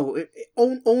 Well,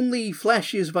 no. Only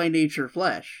flesh is by nature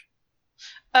flesh.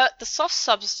 The soft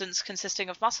substance consisting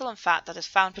of muscle and fat that is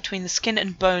found between the skin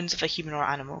and bones of a human or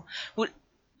animal.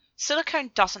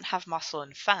 Silicone doesn't have muscle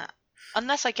and fat.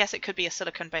 Unless I guess it could be a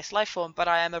silicone-based life form, but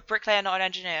I am a bricklayer, not an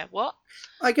engineer. What?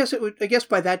 I guess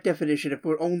by that definition, if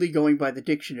we're only going by the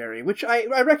dictionary, which I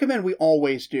recommend we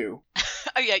always do.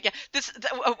 Oh yeah.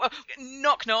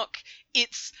 Knock knock.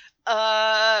 It's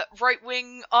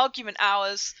right-wing argument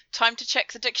hours. Time to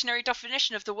check the dictionary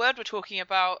definition of the word we're talking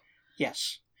about.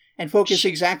 Yes. And focus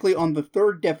exactly on the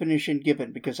third definition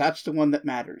given, because that's the one that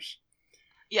matters.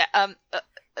 Yeah,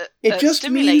 it just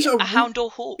means a hound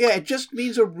or hawk. Yeah, it just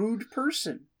means a rude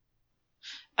person.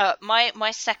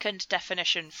 My second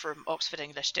definition from Oxford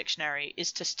English Dictionary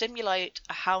is to stimulate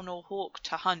a hound or hawk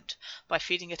to hunt by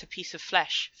feeding it a piece of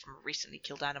flesh from a recently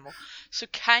killed animal. So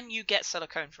can you get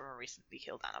silicone from a recently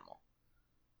killed animal?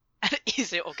 And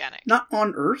is it organic? Not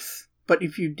on Earth, but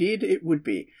if you did, it would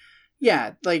be.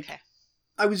 Yeah, like... Okay.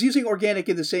 I was using organic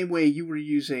in the same way you were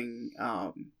using,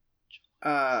 what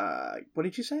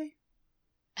did you say?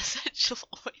 Essential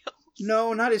oils.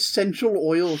 No, not essential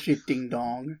oil shit, ding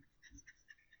dong.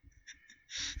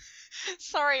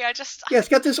 Sorry, I just... Yeah, it's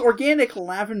got this organic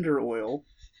lavender oil.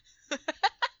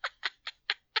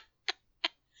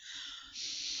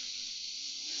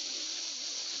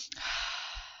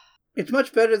 It's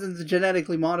much better than the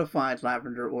genetically modified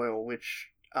lavender oil, which,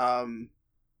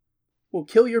 will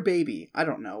kill your baby. I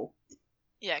don't know.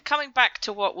 Yeah, coming back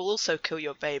to what will also kill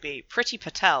your baby, Priti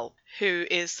Patel, who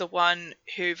is the one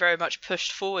who very much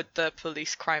pushed forward the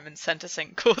police crime and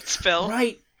sentencing courts bill.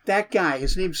 Right, that guy.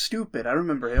 His name's Stupid. I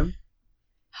remember him.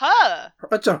 Her?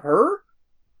 That's a her?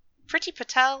 Priti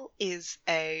Patel is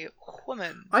a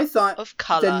woman. I thought of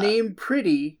color. The name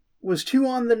Pretty was too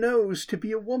on the nose to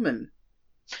be a woman.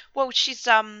 Well, she's,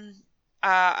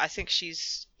 I think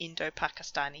she's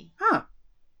Indo-Pakistani. Huh.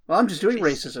 Well, I'm just doing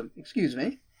racism. Excuse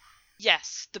me.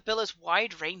 Yes, the bill is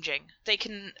wide-ranging.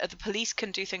 The police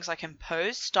can do things like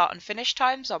impose start and finish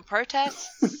times on protests.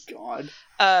 Oh,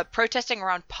 God. Protesting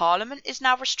around Parliament is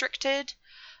now restricted.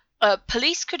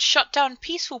 Police could shut down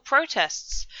peaceful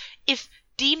protests if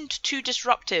deemed too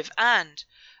disruptive, and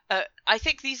I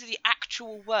think these are the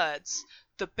actual words.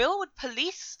 The bill would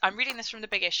I'm reading this from the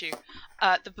big issue,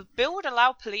 the bill would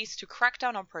allow police to crack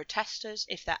down on protesters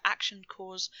if their action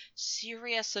caused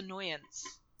serious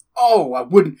annoyance. Oh, I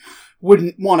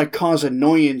wouldn't want to cause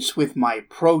annoyance with my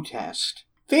protest.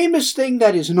 Famous thing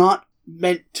that is not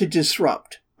meant to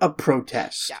disrupt a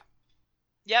protest.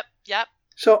 Yeah. Yep.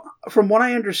 So, from what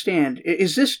I understand,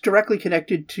 is this directly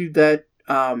connected to that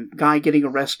guy getting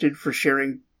arrested for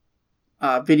sharing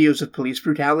videos of police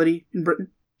brutality in Britain?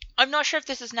 I'm not sure if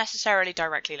this is necessarily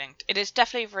directly linked. It is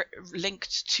definitely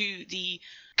linked to the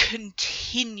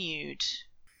continued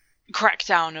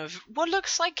crackdown of what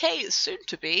looks like soon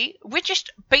to be. We're just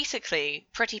basically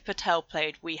Priti Patel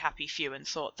played We Happy Few and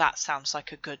thought that sounds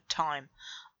like a good time.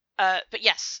 But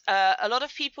yes, a lot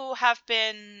of people have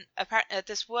been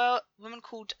this woman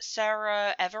called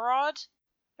Sarah Everard.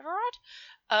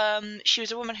 She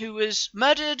was a woman who was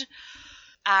murdered,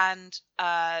 and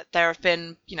there have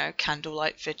been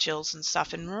candlelight vigils and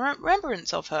stuff in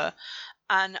remembrance of her,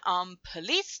 and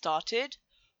police started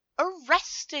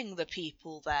arresting the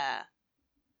people there.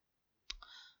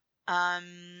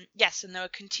 Yes, and there were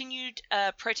continued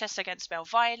protests against male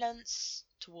violence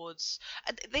towards...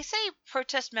 they say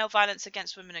protest male violence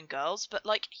against women and girls, but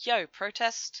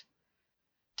protest...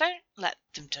 Don't let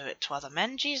them do it to other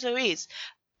men, geez Louise.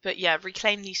 But yeah,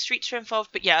 Reclaim These Streets were involved,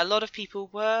 but yeah, a lot of people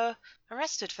were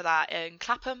arrested for that in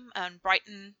Clapham and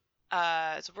Brighton.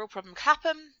 It's a real problem.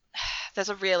 Clapham, there's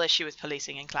a real issue with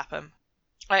policing in Clapham.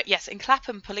 Yes, in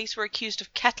Clapham, police were accused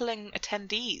of kettling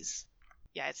attendees.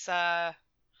 Yeah, it's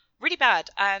really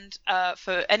bad. And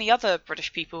for any other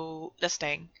British people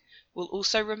listening, will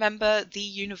also remember the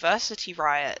university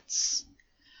riots.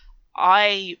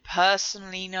 I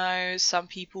personally know some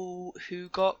people who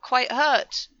got quite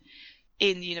hurt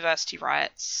in the university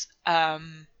riots,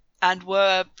 and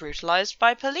were brutalized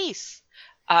by police.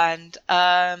 And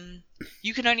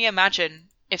you can only imagine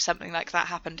if something like that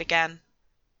happened again,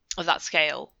 of that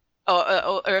scale,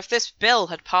 or if this bill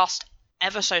had passed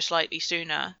ever so slightly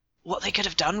sooner, what they could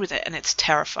have done with it. And it's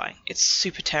terrifying. It's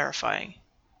super terrifying.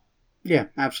 Yeah,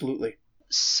 absolutely.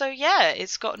 So yeah,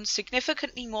 it's gotten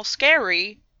significantly more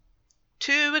scary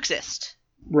to exist.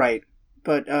 Right.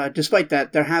 But despite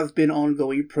that, there have been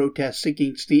ongoing protests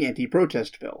against the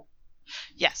anti-protest bill.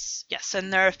 Yes,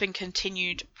 and there have been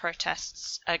continued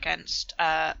protests against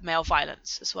male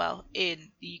violence as well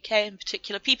in the UK in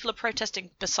particular. People are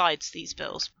protesting besides these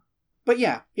bills. But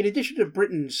yeah, in addition to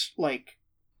Britain's,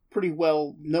 pretty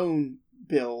well-known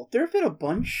bill, there have been a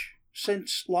bunch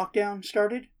since lockdown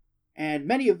started, and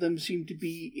many of them seem to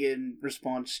be in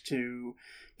response to,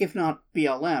 if not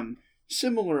BLM,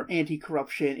 similar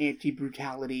anti-corruption,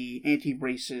 anti-brutality,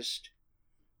 anti-racist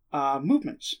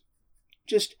movements.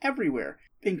 Just everywhere.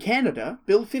 In Canada,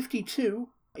 Bill 52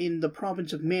 in the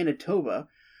province of Manitoba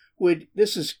would,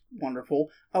 this is wonderful,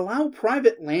 allow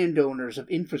private landowners of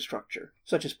infrastructure,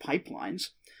 such as pipelines,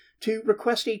 to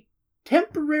request a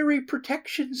temporary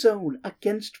protection zone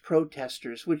against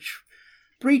protesters, which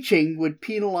breaching would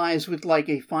penalize with a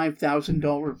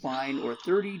 $5,000 fine or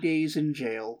 30 days in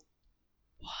jail.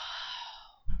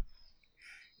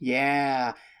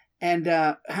 Yeah, and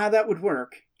how that would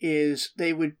work is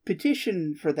they would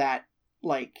petition for that,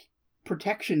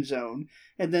 protection zone,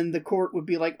 and then the court would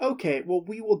be like, okay, well,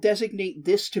 we will designate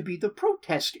this to be the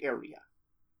protest area,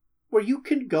 where you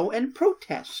can go and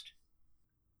protest.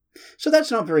 So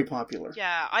that's not very popular.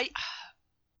 Yeah,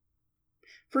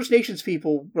 First Nations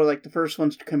people were, the first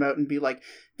ones to come out and be like,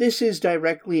 this is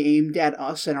directly aimed at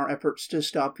us and our efforts to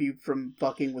stop you from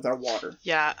fucking with our water.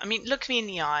 Yeah, I mean, look me in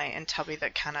the eye and tell me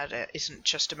that Canada isn't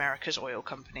just America's oil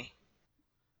company.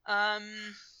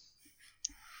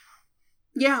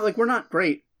 Yeah, we're not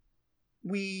great.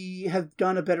 We have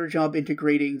done a better job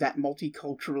integrating that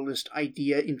multiculturalist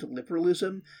idea into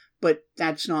liberalism, but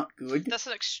that's not good. That's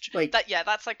an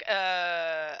that's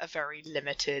a very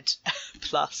limited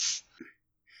plus.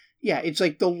 Yeah, it's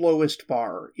the lowest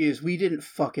bar is we didn't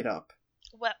fuck it up.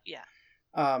 Well, yeah.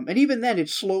 And even then,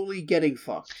 it's slowly getting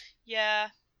fucked. Yeah.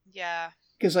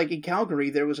 Because, in Calgary,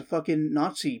 there was a fucking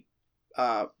Nazi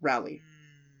rally.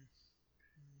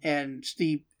 And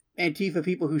the Antifa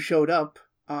people who showed up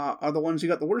are the ones who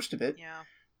got the worst of it. Yeah.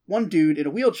 One dude in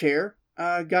a wheelchair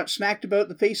got smacked about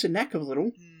the face and neck a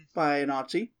little by a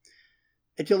Nazi,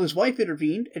 until his wife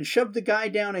intervened and shoved the guy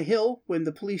down a hill when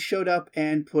the police showed up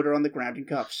and put her on the ground in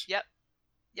cuffs. Yep.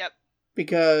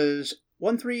 Because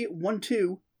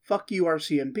 1312, fuck you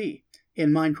RCMP,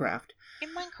 in Minecraft.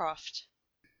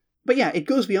 But yeah, it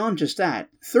goes beyond just that.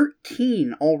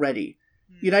 13 already.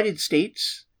 United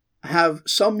States have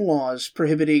some laws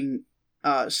prohibiting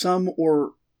some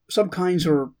kinds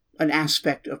or an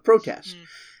aspect of protest.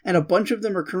 And a bunch of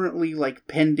them are currently,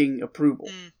 pending approval.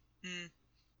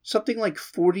 Something like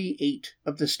 48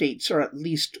 of the states are at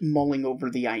least mulling over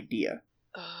the idea.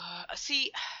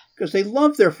 See... Because they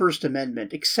love their First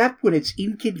Amendment, except when it's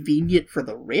inconvenient for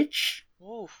the rich.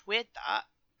 Oh, weird that.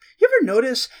 You ever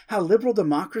notice how liberal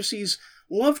democracies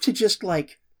love to just,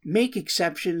 make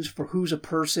exceptions for who's a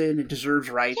person and deserves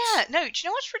rights? Yeah, no, do you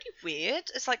know what's really weird?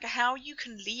 It's how you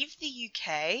can leave the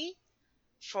UK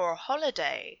for a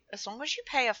holiday as long as you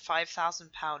pay a £5,000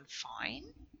 fine.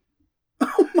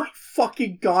 Oh my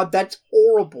fucking god, that's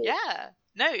horrible. Yeah.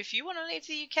 No, if you want to leave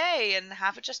the UK and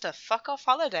have it just a fuck-off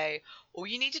holiday, all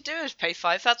you need to do is pay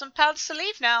 £5,000 to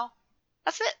leave now.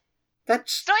 That's it.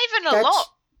 It's not even a lot.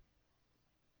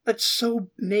 That's so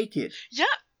naked.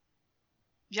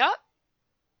 Yep.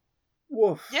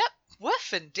 Woof. Yep.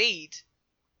 Woof indeed.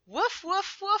 Woof,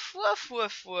 woof, woof, woof,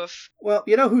 woof, woof. Well,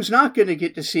 you know who's not going to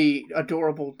get to see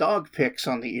adorable dog pics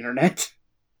on the internet?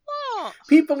 Oh.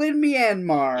 People in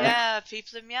Myanmar. Yeah,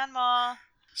 people in Myanmar.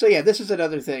 So yeah, this is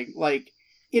another thing.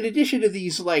 In addition to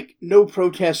these, no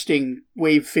protesting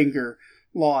wave finger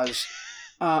laws,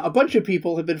 a bunch of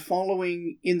people have been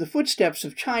following in the footsteps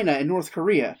of China and North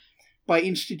Korea by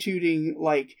instituting,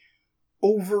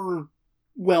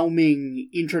 overwhelming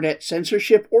internet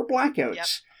censorship or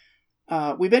blackouts.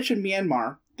 Yep. We mentioned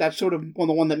Myanmar. That's sort of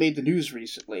the one that made the news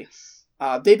recently.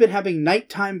 They've been having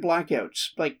nighttime blackouts,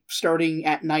 starting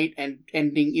at night and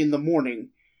ending in the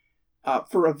morning,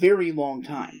 for a very long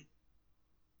time.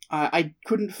 I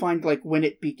couldn't find, when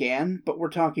it began, but we're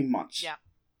talking months. Yeah.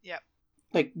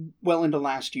 Well into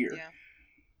last year.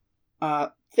 Yeah.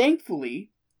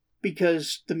 Thankfully,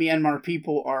 because the Myanmar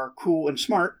people are cool and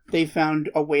smart, they found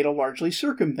a way to largely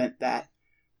circumvent that.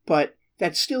 But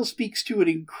that still speaks to an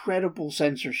incredible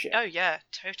censorship. Oh yeah,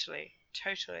 totally.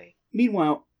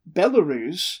 Meanwhile,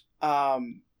 Belarus,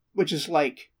 which is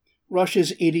like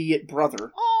Russia's idiot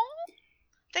brother. Oh,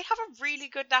 they have a really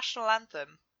good national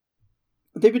anthem.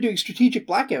 They've been doing strategic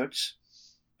blackouts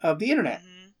of the internet.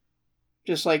 Mm-hmm.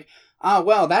 Just like,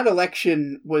 well, that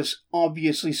election was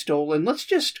obviously stolen. Let's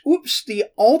just,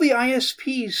 all the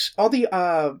ISPs, all the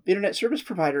internet service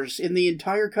providers in the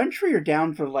entire country are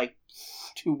down for like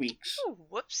 2 weeks. Oh,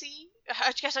 whoopsie.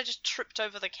 I guess I just tripped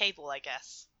over the cable, I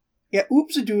guess. Yeah,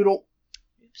 oops-a-doodle.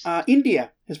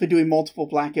 India has been doing multiple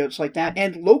blackouts like that,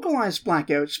 and localized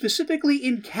blackouts, specifically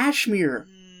in Kashmir.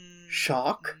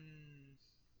 Shock.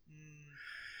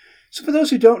 So for those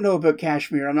who don't know about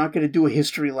Kashmir, I'm not going to do a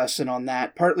history lesson on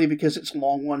that, partly because it's a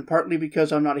long one, partly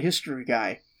because I'm not a history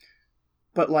guy.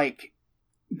 But, like,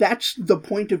 that's the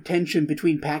point of tension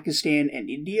between Pakistan and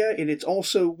India, and it's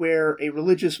also where a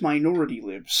religious minority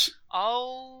lives.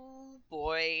 Oh,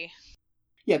 boy.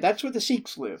 Yeah, that's where the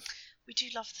Sikhs live. We do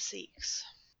love the Sikhs.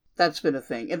 That's been a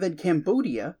thing. And then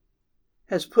Cambodia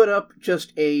has put up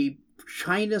just a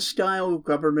China-style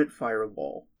government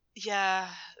firewall. Yeah.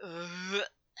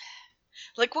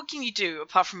 Like, what can you do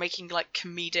apart from making, like,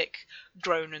 comedic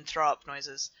groan and throw up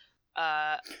noises?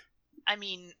 I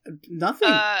mean...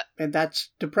 Nothing. And that's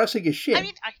depressing as shit. I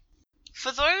mean,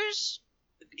 for those,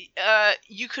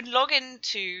 you can log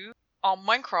into our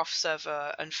Minecraft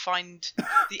server and find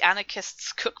the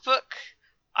Anarchist's Cookbook.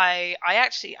 I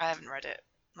haven't read it,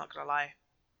 not gonna lie.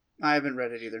 I haven't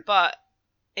read it either. But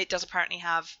it does apparently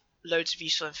have loads of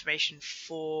useful information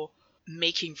for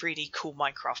making really cool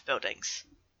Minecraft buildings.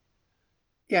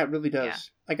 Yeah, it really does. Yeah.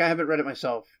 Like, I haven't read it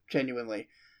myself, genuinely.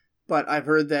 But I've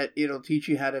heard that it'll teach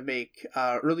you how to make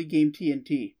early game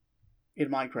TNT in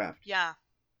Minecraft. Yeah.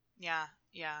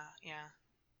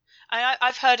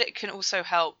 I've heard it can also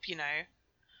help,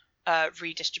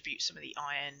 redistribute some of the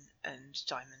iron and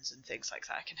diamonds and things like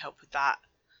that. It can help with that.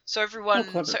 So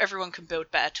everyone can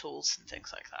build better tools and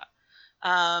things like that.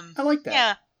 I like that.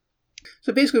 Yeah.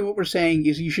 So basically what we're saying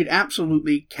is you should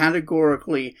absolutely,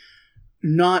 categorically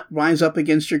not rise up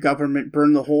against your government,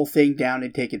 burn the whole thing down,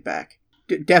 and take it back.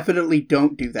 Definitely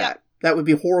don't do that. Yep. That would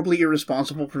be horribly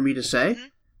irresponsible for me to say,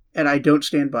 and I don't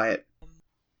stand by it.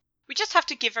 We just have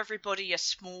to give everybody a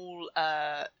small,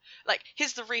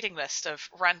 here's the reading list of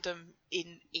random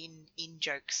in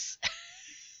jokes.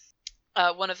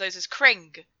 One of those is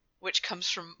cring, which comes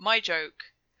from my joke.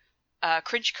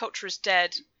 Cringe culture is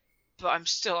dead, but I'm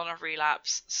still on a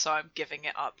relapse, so I'm giving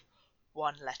it up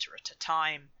one letter at a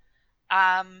time.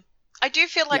 I do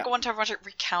feel like I want to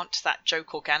recount that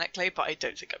joke organically, but I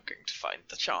don't think I'm going to find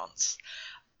the chance.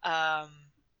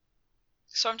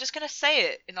 So I'm just going to say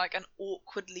it in like an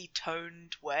awkwardly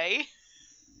toned way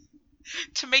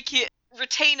to make it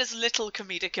retain as little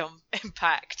comedic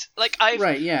impact. Like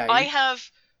I have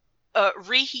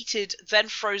reheated, then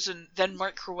frozen, then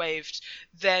microwaved,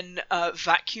 then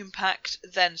vacuum packed,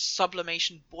 then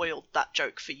sublimation boiled that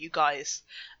joke for you guys.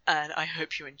 And I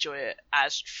hope you enjoy it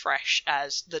as fresh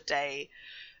as the day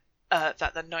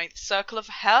that the ninth circle of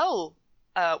hell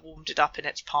warmed it up in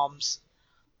its palms.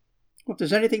 Well, if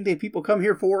there's anything that people come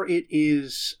here for, it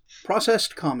is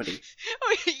processed comedy.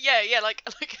 Oh, yeah, like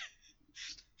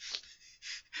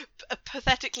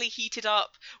pathetically heated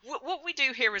up. What we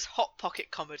do here is hot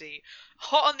pocket comedy.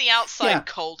 Hot on the outside,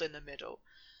 cold in the middle.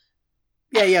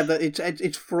 Yeah,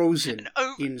 it's frozen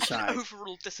inside. An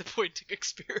overall disappointing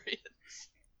experience.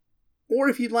 Or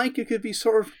if you'd like, it could be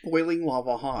served boiling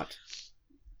lava hot.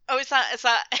 Oh, is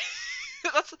that?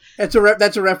 That's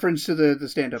a reference to the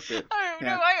stand-up bit. Oh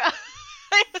no,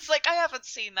 I was like, I haven't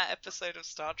seen that episode of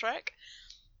Star Trek.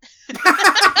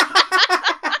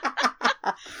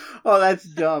 Oh, that's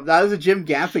dumb. That was a Jim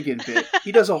Gaffigan bit.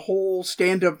 He does a whole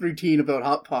stand-up routine about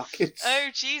Hot Pockets. Oh,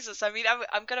 Jesus. I mean,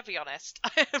 I'm going to be honest.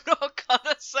 I am not a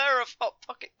connoisseur of Hot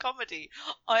Pocket comedy.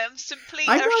 I am simply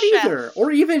I'm a not chef. either.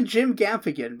 Or even Jim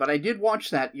Gaffigan, but I did watch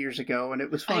that years ago, and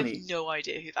it was funny. I have no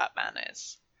idea who that man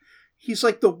is. He's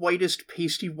like the whitest,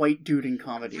 pasty white dude in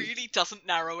comedy. Really doesn't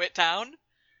narrow it down?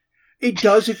 It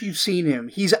does if you've seen him.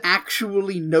 He's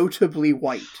actually notably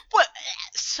white. Well,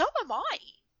 so am I.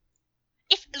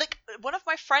 If, like, one of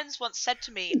my friends once said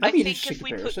to me, I think if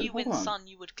we put you in sun,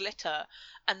 you would glitter.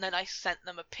 And then I sent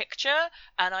them a picture,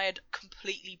 and I had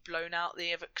completely blown out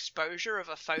the exposure of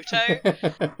a photo.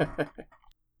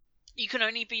 You can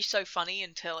only be so funny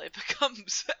until it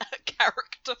becomes a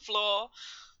character flaw.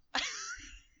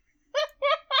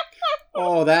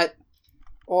 Oh, that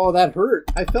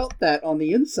hurt. I felt that on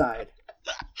the inside.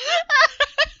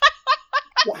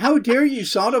 Well, how dare you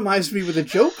sodomize me with a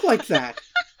joke like that?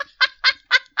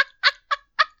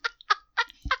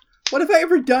 What have I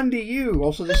ever done to you?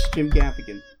 Also, this is Jim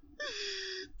Gaffigan.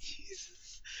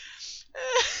 Jesus.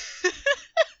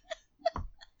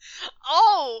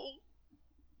 Oh!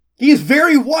 He is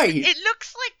very white! It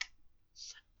looks like...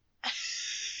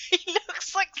 He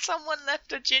looks like someone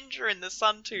left a ginger in the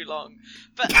sun too long.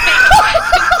 But instead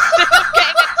of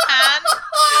getting a tan,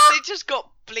 they just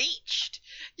got bleached.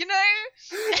 You know?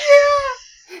 Yeah!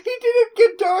 He didn't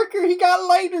get darker, he got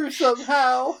lighter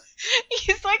somehow.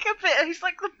 He's like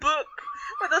the book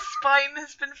where the spine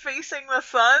has been facing the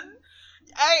sun.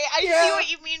 I see what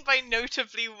you mean by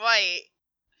notably white.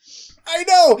 I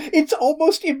know! It's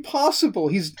almost impossible.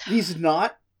 He's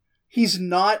not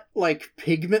like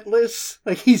pigmentless.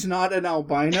 Like he's not an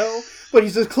albino, but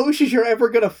he's as close as you're ever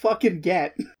gonna fucking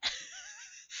get.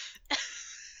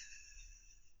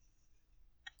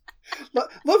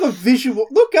 Love a visual.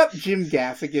 Look up Jim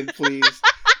Gaffigan, please.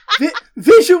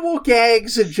 Visual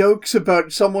gags and jokes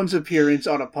about someone's appearance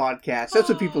on a podcast. That's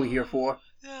what people are here for.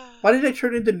 Why did I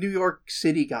turn into New York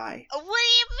City guy? What do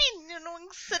you mean, New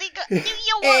York City guy? New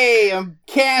York. Hey, I'm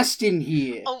casting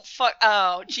here. Oh fuck!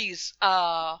 Oh jeez.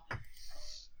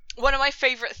 One of my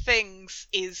favorite things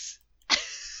is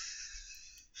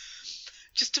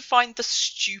just to find the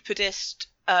stupidest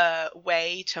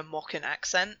way to mock an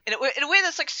accent in a way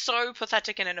that's like so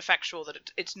pathetic and ineffectual that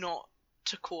it's not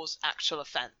to cause actual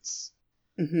offense.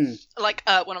 Mm-hmm. Like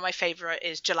one of my favorite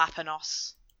is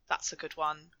Jalapenos. That's a good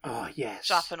one. Oh yes,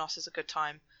 Jalapenos is a good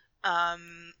time.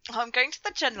 I'm going to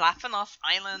the Jalapenos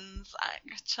Islands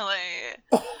actually.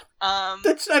 Oh,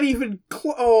 that's not even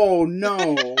oh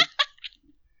no.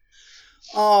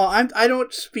 Oh, I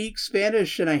don't speak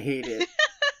Spanish and I hate it.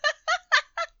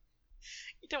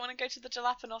 You don't want to go to the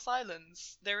Jalapenos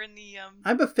Islands? They're in the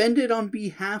I'm offended on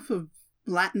behalf of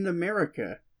Latin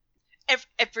America.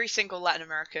 Every single Latin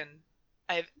American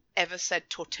I've ever said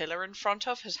tortilla in front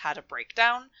of has had a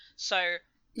breakdown. So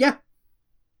yeah,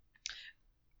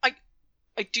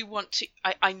 I do want to.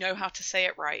 I know how to say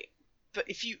it right, but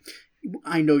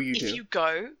I know you do. If you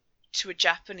go to a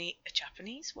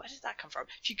Japanese, where did that come from?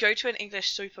 If you go to an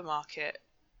English supermarket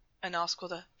and ask for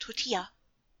the tortilla,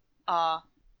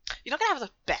 you're not gonna have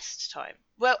the best time.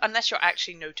 Well, unless you're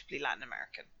actually notably Latin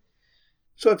American.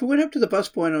 So if I went up to the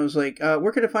busboy and I was like,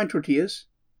 where can I find tortillas?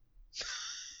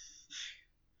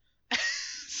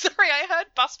 Sorry, I heard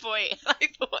busboy. I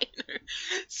thought,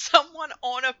 someone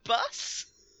on a bus?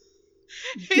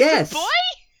 Who's yes. a boy?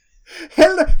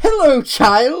 Hello,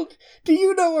 child. Do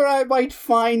you know where I might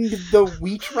find the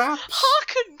wheat wraps?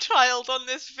 Hearken, child, on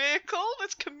this vehicle,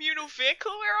 this communal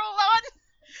vehicle we're all on.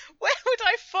 Where would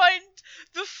I find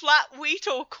the flat wheat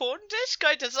or corn disc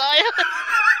I desire?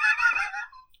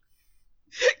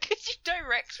 Could you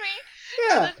direct me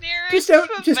to the nearest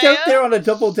just out there on a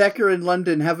double decker in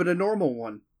London having a normal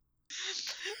one.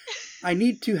 I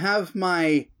need to have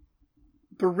my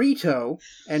burrito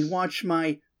and watch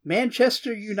my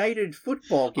Manchester United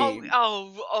football game.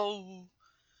 Oh.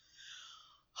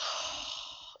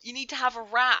 You need to have a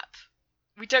wrap.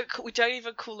 We don't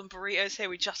even call them burritos here.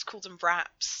 We just call them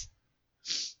wraps.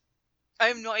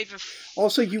 I'm not even.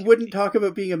 Also, you wouldn't talk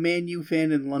about being a Man U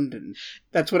fan in London.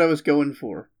 That's what I was going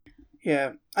for.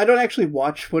 Yeah, I don't actually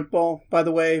watch football, by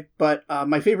the way, but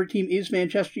my favorite team is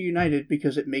Manchester United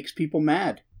because it makes people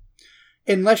mad.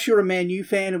 Unless you're a Man U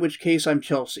fan, in which case I'm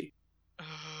Chelsea.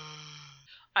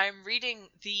 I'm reading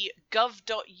the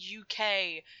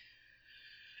gov.uk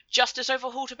Justice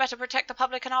Overhaul to better protect the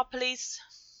public and our police.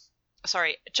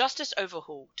 Sorry, Justice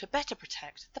Overhaul to better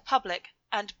protect the public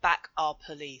and back our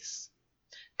police.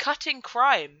 Cutting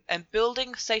crime and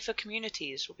building safer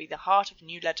communities will be the heart of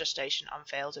new legislation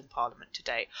unveiled in Parliament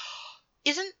today.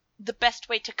 Isn't the best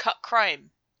way to cut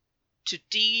crime to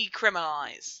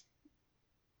decriminalise?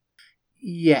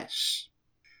 Yes.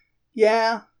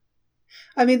 Yeah.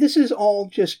 I mean, this is all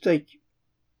just like...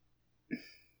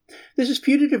 This is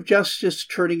punitive justice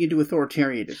turning into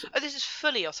authoritarianism. Oh, this is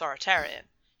fully authoritarian.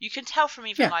 You can tell from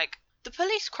even, the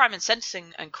Police Crime and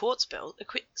Sentencing and Courts Bill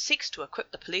seeks to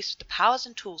equip the police with the powers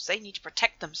and tools they need to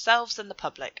protect themselves and the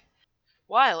public,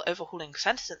 while overhauling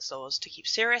sentence laws to keep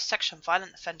serious sexual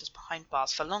violent offenders behind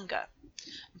bars for longer,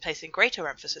 and placing greater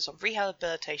emphasis on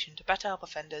rehabilitation to better help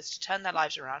offenders to turn their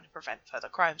lives around and prevent further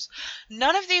crimes.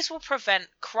 None of these will prevent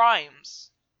crimes,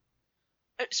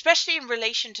 especially in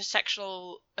relation to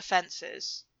sexual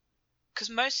offences, because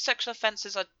most sexual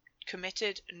offences are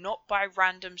committed not by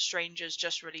random strangers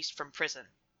just released from prison.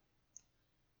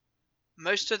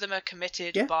 Most of them are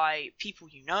committed by people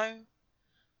you know.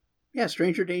 Yeah,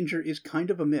 stranger danger is kind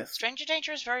of a myth. Stranger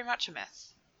danger is very much a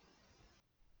myth.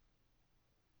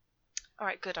 All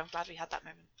right, good. I'm glad we had that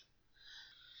moment.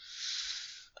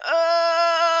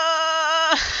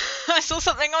 I saw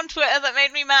something on Twitter that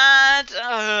made me mad.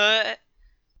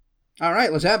 All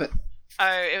right, let's have it.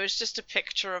 Oh, it was just a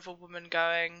picture of a woman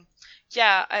going,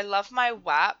 "Yeah, I love my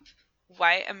WAP,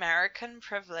 white American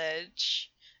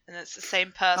privilege," and it's the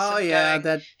same person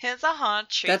going, "Here's a hard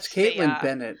truth that's for ya." Caitlin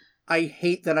Bennett. I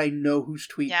hate that I know whose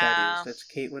tweet that is. That's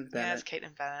Caitlin Bennett. Yeah, it's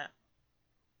Caitlin Bennett.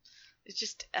 It's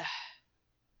just...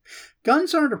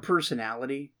 Guns aren't a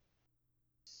personality.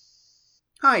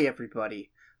 Hi,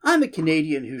 everybody. I'm a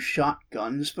Canadian who shot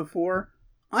guns before.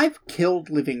 I've killed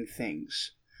living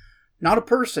things. Not a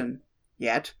person,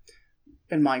 yet,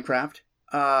 in Minecraft.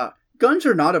 Guns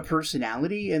are not a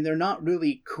personality, and they're not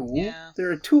really cool. Yeah.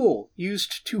 They're a tool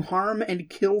used to harm and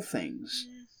kill things.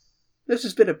 This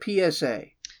has been a PSA.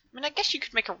 I mean, I guess you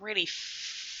could make a really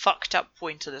fucked up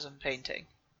pointillism painting.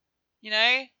 You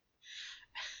know?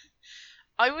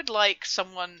 I would like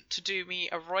someone to do me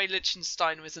a Roy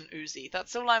Lichtenstein with an Uzi.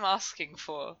 That's all I'm asking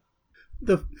for.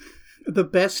 The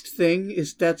best thing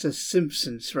is that's a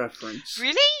Simpsons reference.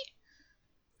 Really?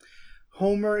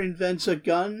 Homer invents a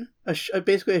gun,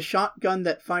 basically a shotgun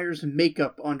that fires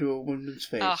makeup onto a woman's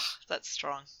face. Ugh, that's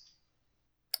strong.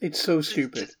 It's so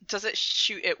stupid. Does it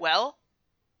shoot it well?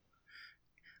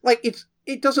 Like,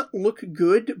 it doesn't look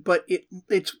good, but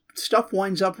its stuff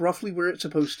winds up roughly where it's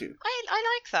supposed to.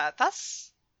 I like that.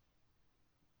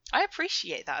 I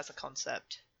appreciate that as a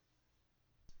concept.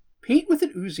 Paint with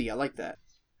an Uzi, I like that.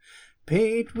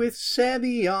 Paint with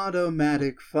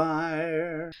semi-automatic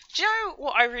fire. Do you know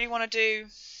what I really want to do?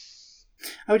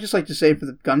 I would just like to say for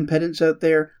the gun pedants out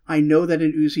there, I know that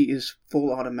an Uzi is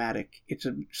full automatic. It's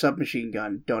a submachine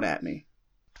gun. Don't at me.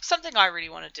 Something I really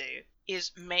want to do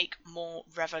is make more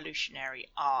revolutionary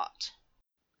art.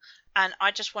 And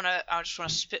I just want to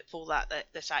spitball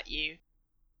this at you.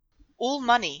 All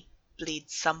money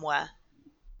bleeds somewhere.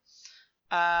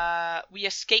 We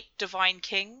escape divine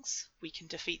kings. We can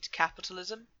defeat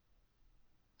capitalism.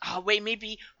 Oh, wait,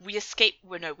 maybe we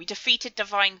defeated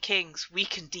divine kings. We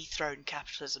can dethrone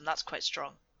capitalism. That's quite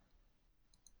strong.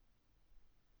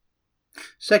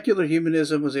 Secular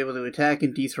humanism was able to attack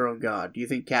and dethrone God. Do you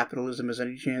think capitalism has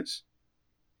any chance?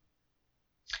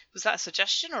 Was that a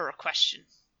suggestion or a question?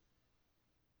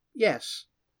 Yes.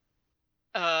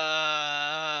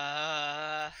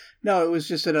 No, it was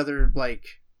just another,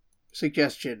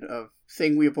 suggestion of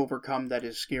thing we have overcome that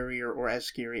is scarier or as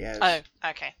scary as. Oh,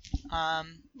 okay.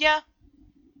 Yeah.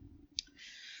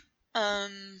 I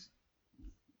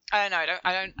don't know.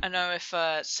 I know if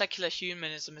secular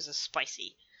humanism is as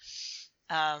spicy.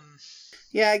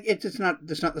 Yeah, it's not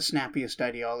the snappiest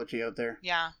ideology out there.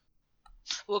 Yeah.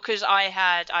 Well, because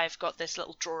I've got this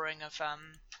little drawing of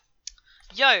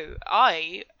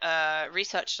I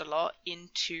researched a lot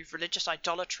into religious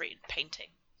idolatry in painting.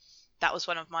 That was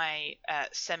one of my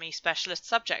semi-specialist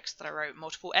subjects that I wrote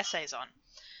multiple essays on.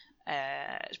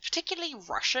 Particularly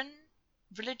Russian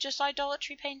religious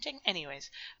idolatry painting. Anyways,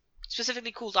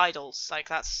 specifically called idols.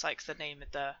 That's the name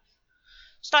of the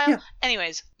style. Yeah.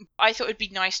 Anyways, I thought it'd be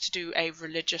nice to do a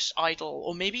religious idol,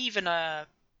 or maybe even a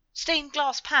stained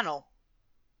glass panel.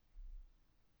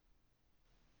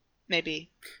 Maybe.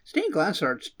 Stained glass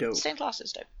art's dope. Stained glass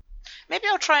is dope. Maybe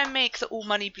I'll try and make the All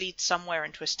Money Bleeds Somewhere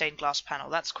into a stained glass panel.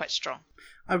 That's quite strong.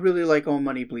 I really like All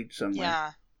Money Bleeds Somewhere.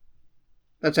 Yeah.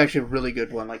 That's actually a really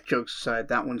good one. Jokes aside,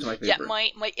 that one's my favorite. Yeah,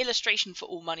 my illustration for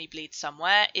All Money Bleeds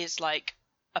Somewhere is a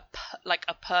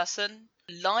person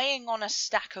lying on a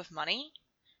stack of money,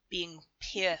 being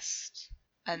pierced,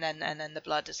 and then the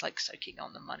blood is soaking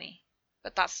on the money.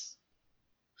 But that's...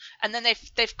 And then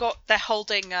they're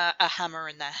holding a hammer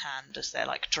in their hand as they're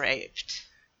draped.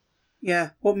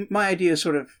 Yeah, well, my idea is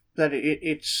sort of that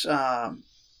it's kind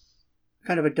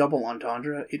of a double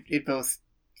entendre. It both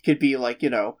could be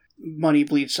money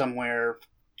bleeds somewhere,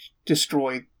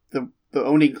 destroy the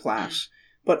owning class,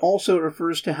 but also it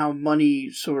refers to how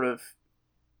money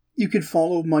you could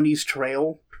follow money's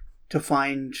trail to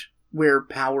find where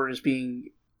power is being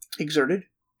exerted.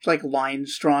 It's like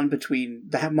lines drawn between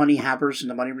the money havers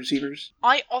and the money receivers.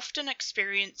 I often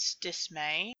experience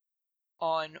dismay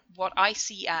on what I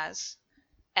see as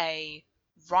a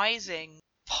rising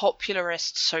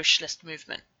popularist socialist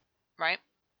movement, right?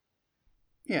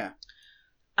 Yeah.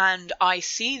 And I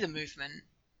see the movement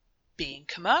being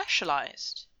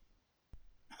commercialized.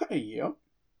 Yep.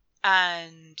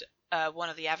 And one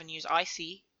of the avenues I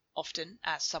see often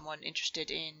as someone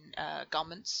interested in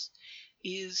garments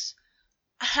is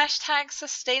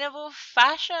 #sustainable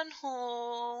fashion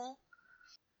haul.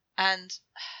 And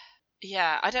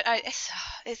yeah,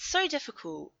 it's so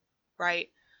difficult, right?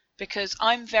 because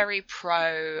I'm very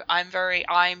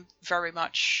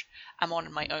much am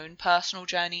on my own personal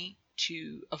journey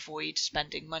to avoid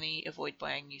spending money, avoid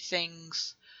buying new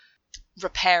things,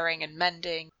 repairing and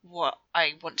mending what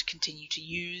I want to continue to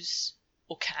use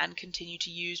or can continue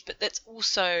to use, but that's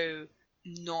also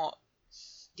not,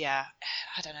 I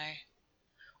don't know.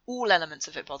 All elements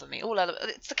of it bother me.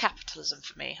 It's the capitalism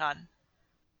for me, hun.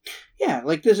 Yeah,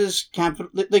 this is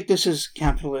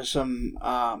capitalism.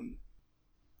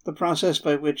 The process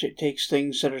by which it takes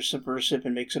things that are subversive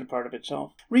and makes it a part of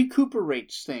itself.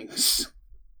 Recuperates things.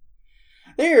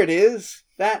 There it is.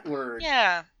 That word.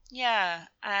 Yeah.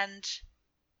 And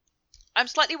I'm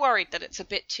slightly worried that it's a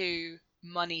bit too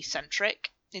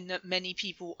money-centric, in that many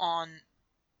people aren't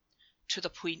to the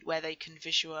point where they can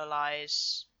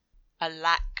visualize a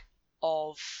lack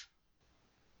of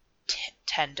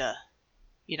tender,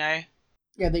 Yeah,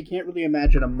 they can't really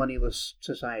imagine a moneyless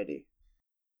society.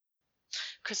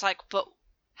 Because, but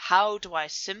how do I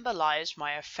symbolize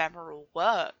my ephemeral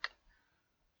work?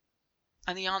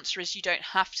 And the answer is you don't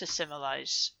have to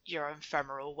symbolize your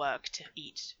ephemeral work to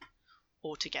eat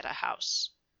or to get a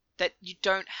house. That you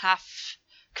don't have,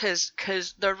 because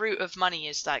the root of money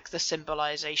is the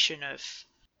symbolization of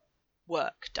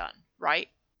work done, right?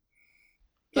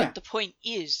 But Yeah. the point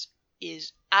is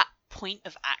at point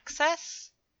of access,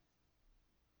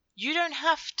 you don't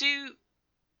have to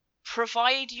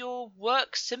provide your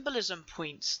work symbolism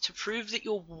points to prove that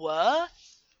you're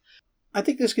worth. I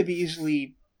think this could be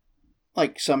easily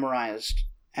summarized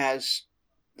as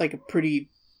a pretty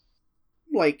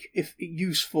if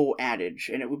useful adage,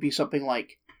 and it would be something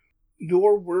like,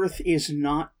 your worth is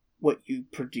not what you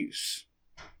produce.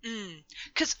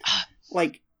 Because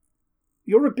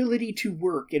your ability to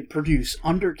work and produce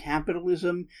under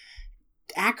capitalism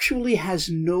actually has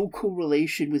no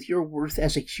correlation with your worth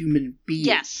as a human being.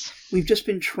 Yes. We've just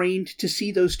been trained to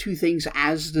see those two things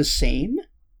as the same,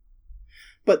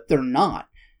 but they're not.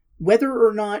 Whether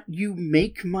or not you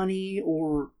make money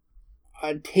or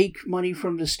take money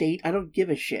from the state, I don't give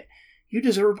a shit. You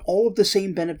deserve all of the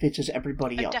same benefits as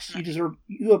everybody else. Definitely.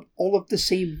 You have all of the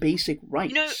same basic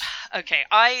rights. Okay,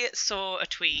 I saw a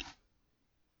tweet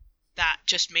that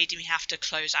just made me have to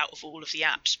close out of all of the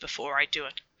apps before I do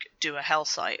a hell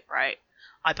site, right?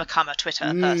 I become a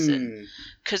Twitter person.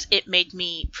 Because it made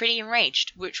me pretty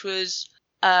enraged, which was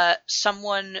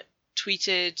someone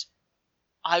tweeted,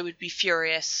 I would be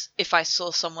furious if I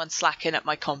saw someone slacking at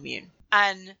my commune.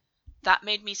 And that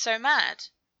made me so mad,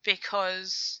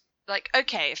 because,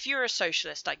 okay, if you're a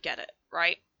socialist, I get it,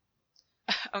 right?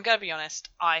 I'm going to be honest,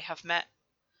 I've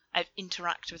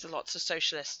interacted with lots of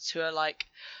socialists who are like,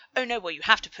 oh no, well, you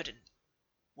have to put in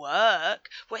work.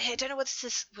 Well, I don't know what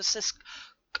was this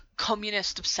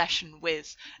communist obsession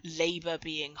with labour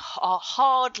being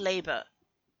hard labour.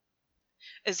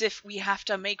 As if we have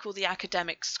to make all the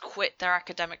academics quit their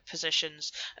academic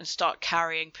positions and start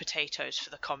carrying potatoes for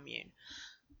the commune.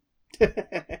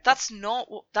 That's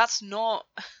not.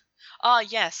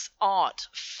 Yes, art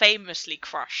famously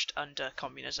crushed under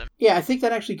communism. Yeah, I think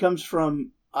that actually comes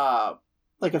from a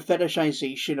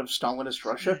fetishization of Stalinist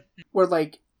Russia, where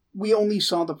we only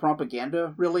saw the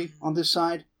propaganda really on this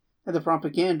side, and the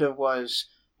propaganda was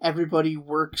everybody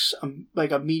works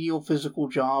a menial physical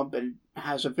job and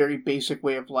has a very basic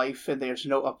way of life, and there's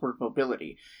no upward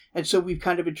mobility. And so we've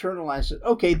kind of internalized it.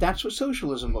 Okay, that's what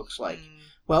socialism looks like.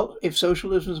 Well, if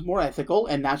socialism is more ethical,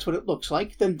 and that's what it looks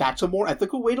like, then that's a more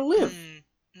ethical way to live.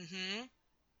 Mm-hmm.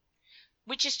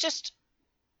 Which is just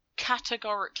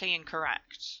categorically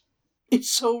incorrect. It's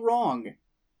so wrong.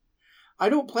 I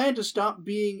don't plan to stop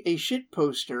being a shit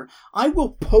poster. I will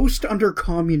post under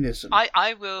communism.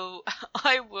 I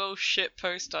will shit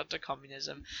post under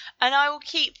communism. And I will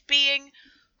keep being,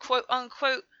 quote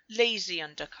unquote, lazy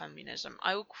under communism.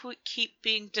 I will keep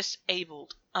being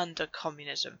disabled under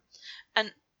communism.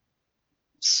 And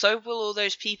so will all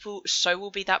those people, so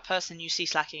will be that person you see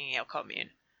slacking in your commune.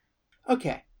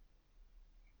 Okay.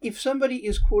 If somebody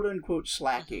is quote unquote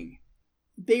slacking,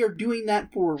 they are doing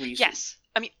that for a reason. Yes.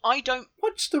 I mean, I don't...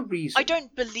 What's the reason? I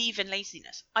don't believe in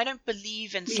laziness. I don't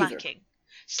believe in slacking.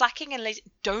 Slacking and lazy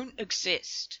don't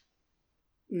exist.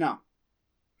 No.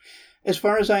 As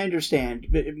far as I understand,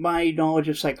 my knowledge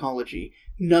of psychology,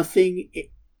 nothing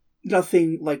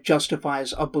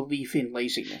justifies a belief in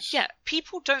laziness. Yeah,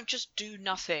 people don't just do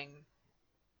nothing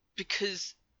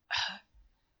because...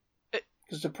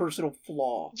 It's a personal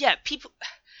flaw. Yeah, people...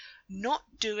 Not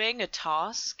doing a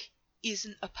task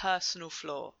isn't a personal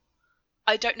flaw.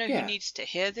 I don't know who needs to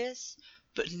hear this,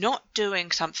 but not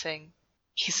doing something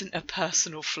isn't a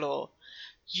personal flaw.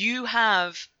 You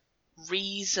have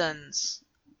reasons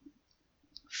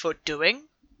for doing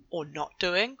or not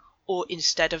doing or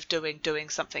instead of doing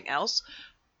something else.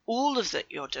 All of that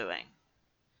you're doing.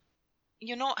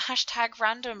 You're not hashtag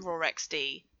random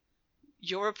RawXD.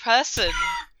 You're a person.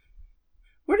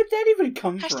 Where did that even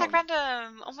come Hashtag from?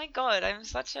 random. Oh my god, I'm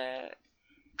such a...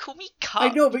 Call me cup. I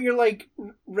know, but you're like,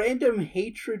 random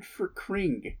hatred for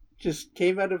Kring just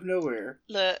came out of nowhere.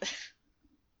 Look.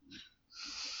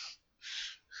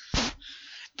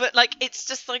 But, like, it's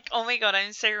just like, oh my god,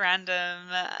 I'm so random.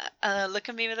 Look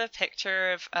at me with a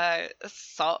picture of a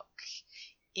sock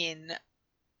in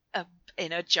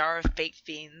a jar of baked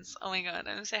beans. Oh my god,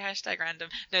 I'm so hashtag random.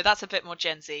 No, that's a bit more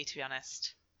Gen Z, to be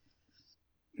honest.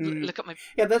 Look at my...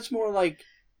 Yeah, that's more like,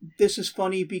 this is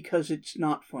funny because it's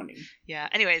not funny. Yeah,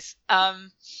 anyways,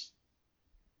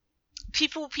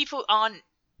 people aren't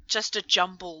just a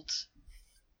jumbled...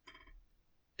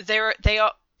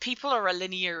 People are a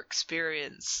linear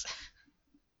experience.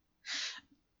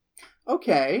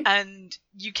 Okay. And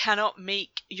you cannot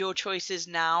make your choices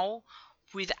now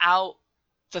without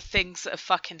the things that are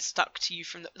fucking stuck to you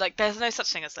from like, there's no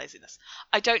such thing as laziness.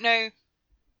 I don't know.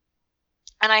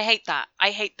 And I hate that.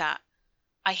 I hate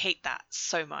that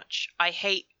so much. I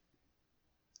hate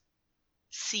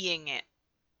seeing it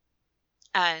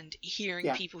and hearing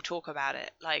people talk about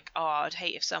it. Like, oh, I'd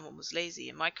hate if someone was lazy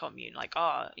in my commune. Like,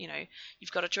 oh,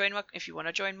 you've got to join if you want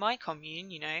to join my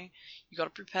commune, you got to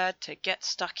prepare to get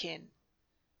stuck in.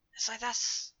 It's like,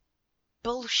 that's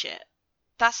bullshit.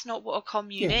 That's not what a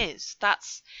commune is.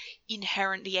 That's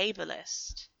inherently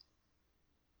ableist.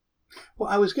 Well,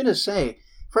 I was going to say,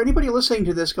 for anybody listening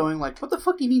to this going like, what the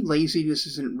fuck do you mean laziness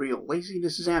isn't real?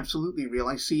 Laziness is absolutely real.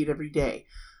 I see it every day.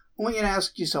 I want you to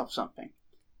ask yourself something.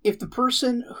 If the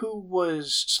person who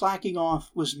was slacking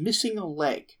off was missing a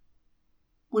leg,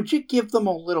 would you give them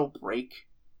a little break?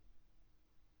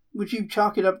 Would you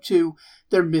chalk it up to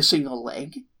they're missing a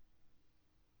leg?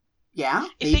 Yeah,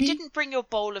 if maybe? they didn't bring your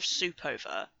bowl of soup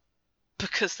over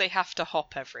because they have to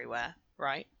hop everywhere,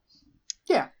 right?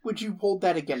 Yeah, would you hold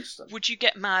that against them? Would you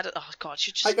get mad at, oh god,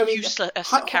 you're just useless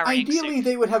at carrying ideally soup.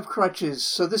 They would have crutches,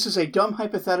 so this is a dumb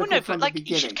hypothetical from the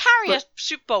beginning. You should carry a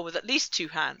soup bowl with at least 2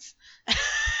 hands.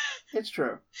 It's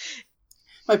true.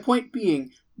 My point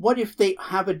being, what if they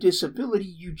have a disability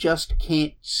you just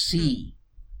can't see?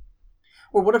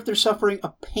 Or what if they're suffering a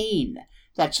pain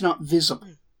that's not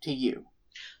visible to you?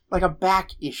 Like a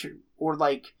back issue, or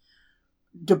like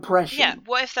depression. Yeah,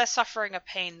 what if they're suffering a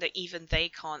pain that even they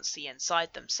can't see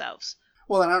inside themselves?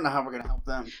 Well, then I don't know how we're going to help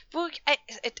them. Well,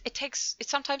 it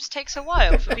sometimes takes a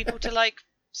while for people to, like,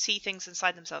 see things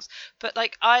inside themselves. But,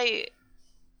 like,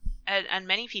 and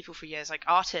many people for years, like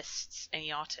artists,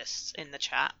 any artists in the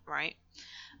chat, right?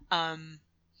 The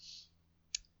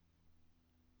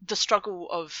struggle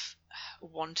of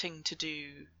wanting to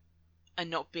do and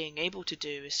not being able to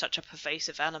do is such a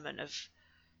pervasive element of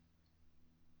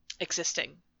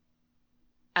existing.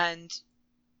 And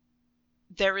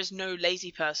there is no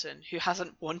lazy person who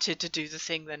hasn't wanted to do the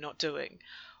thing they're not doing.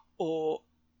 Or,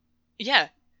 yeah,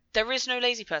 there is no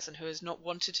lazy person who has not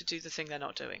wanted to do the thing they're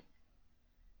not doing.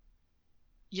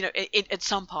 It's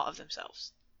some part of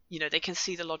themselves. They can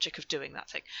see the logic of doing that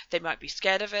thing. They might be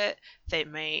scared of it. They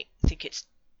may think it's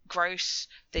gross.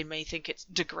 They may think it's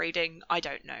degrading. I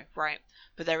don't know, right?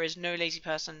 But there is no lazy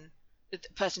person, the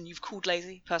person you've called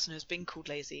lazy, person who's been called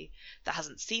lazy, that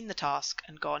hasn't seen the task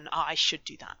and gone, I should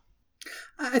do that.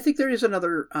 I think there is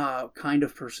another kind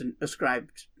of person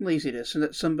ascribed laziness, and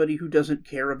that's somebody who doesn't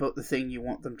care about the thing you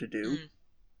want them to do.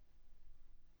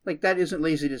 Like, that isn't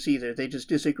laziness either. They just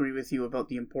disagree with you about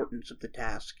the importance of the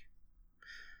task.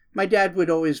 My dad would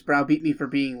always browbeat me for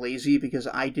being lazy because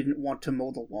I didn't want to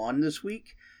mow the lawn this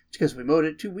week. It's because we mowed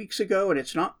it 2 weeks ago, and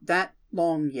it's not that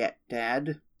long yet,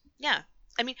 Dad. Yeah.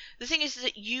 I mean, the thing is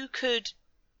that you could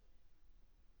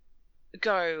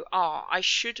go, I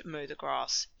should mow the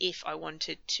grass if I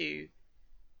wanted to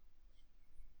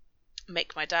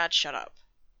make my dad shut up,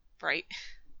 right?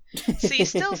 So you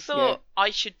still thought, I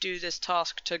should do this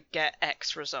task to get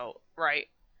X result, right?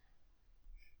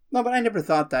 No, but I never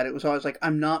thought that. It was always like,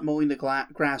 I'm not mowing the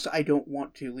grass, I don't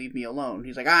want to, leave me alone.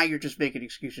 He's like, you're just making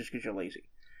excuses because you're lazy.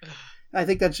 I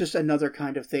think that's just another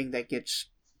kind of thing that gets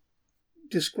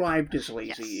described as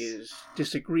lazy, is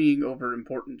disagreeing over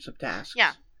importance of tasks.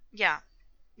 Yeah.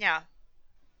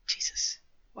 Jesus,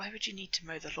 why would you need to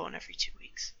mow the lawn every 2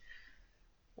 weeks?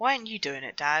 Why aren't you doing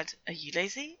it, Dad? Are you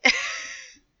lazy?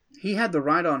 He had the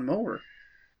ride-on mower.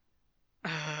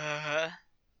 I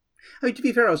mean, to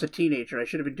be fair, I was a teenager. I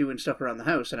should have been doing stuff around the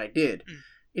house, and I did.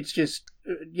 It's just,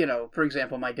 for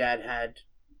example, my dad had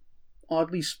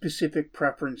oddly specific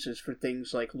preferences for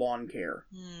things like lawn care.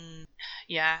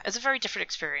 Yeah, it's a very different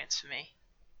experience for me.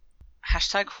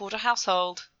 Hashtag hoarder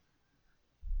household.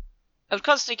 I would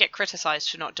constantly get criticised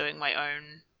for not doing my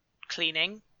own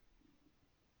cleaning.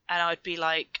 And I would be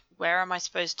like, where am I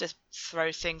supposed to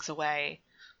throw things away?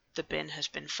 The bin has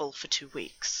been full for 2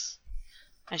 weeks.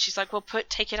 And she's like, well,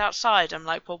 take it outside. I'm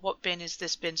like, well, what bin is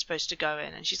this bin supposed to go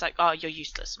in? And she's like, oh, you're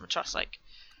useless. I'm just like,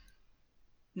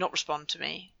 not respond to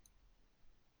me.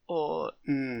 Or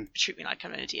treat me like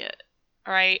I'm an idiot.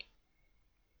 Alright?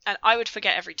 And I would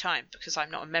forget every time because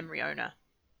I'm not a memory owner.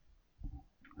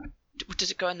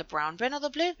 Does it go in the brown bin or the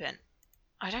blue bin?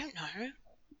 I don't know.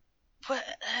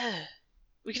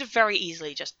 We could have very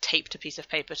easily just taped a piece of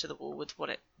paper to the wall with what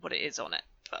it is on it.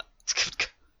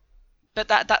 But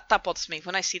that bothers me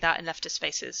when I see that in leftist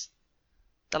faces.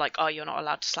 They're like, oh, you're not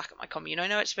allowed to slack at my commune. I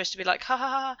know it's supposed to be like, ha ha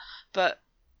ha, but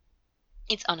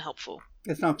it's unhelpful.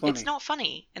 It's not funny. It's not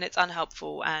funny, and it's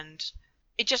unhelpful, and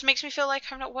it just makes me feel like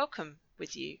I'm not welcome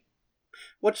with you.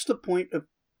 What's the point of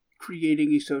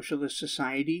creating a socialist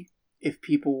society if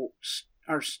people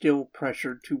are still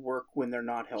pressured to work when they're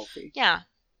not healthy? Yeah.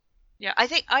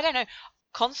 I don't know,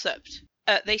 concept.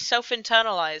 They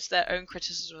self-internalize their own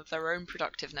criticism of their own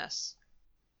productiveness.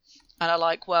 And are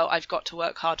like, well, I've got to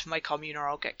work hard for my commune or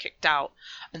I'll get kicked out,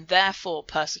 and therefore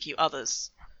persecute others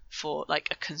for, like,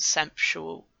 a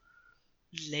conceptual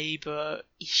labour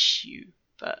issue.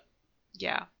 But,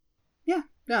 yeah. Yeah,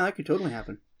 that could totally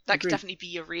happen. That could definitely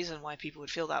be a reason why people would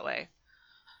feel that way.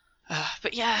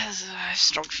 But yeah, I have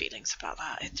strong feelings about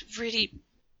that. It's really...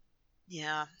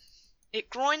 yeah. It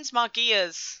grinds my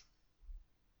gears.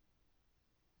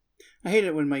 I hate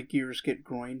it when my gears get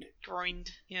groined.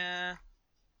 Yeah.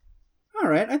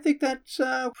 Alright, I think that's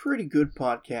a pretty good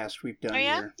podcast we've done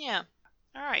here. Yeah.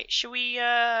 Alright, should we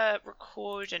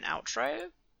record an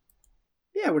outro?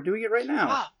 Yeah, we're doing it right now.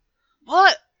 Ah,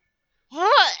 what?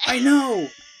 I know!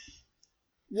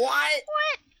 What?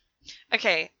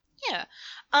 Okay, yeah.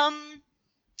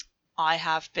 I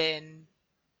have been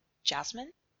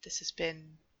Jasmine. This has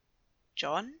been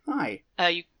John. Hi.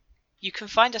 You can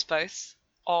find us both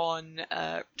on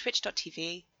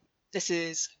twitch.tv. This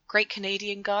is Great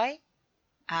Canadian Guy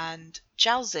and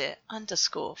Jalzir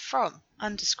 _from_space.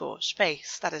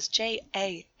 That is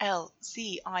Jalzir.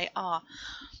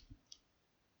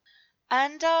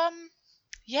 And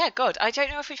yeah, God, I don't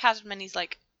know if we've had many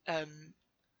like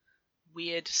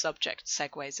weird subject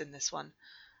segues in this one.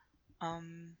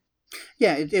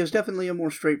 Yeah, it was definitely a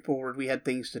more straightforward. We had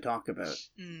things to talk about.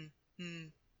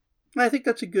 I think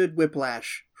that's a good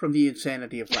whiplash from the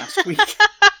insanity of last week.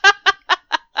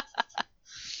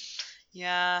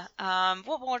 Yeah.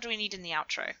 What more do we need in the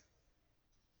outro?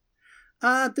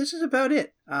 This is about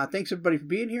it. Thanks everybody for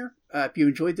being here. If you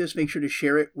enjoyed this, make sure to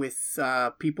share it with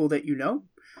people that you know.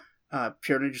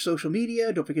 Share it on your social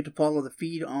media. Don't forget to follow the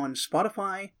feed on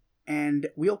Spotify. And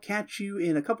we'll catch you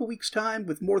in a couple weeks' time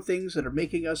with more things that are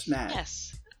making us mad.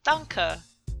 Yes. Danke.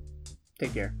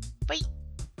 Take care. Bye.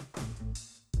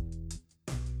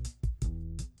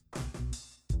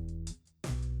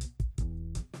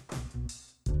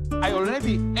 I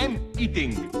already am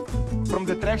eating from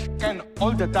the trash can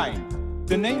all the time.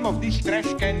 The name of this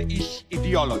trash can is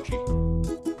ideology.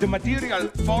 The material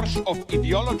force of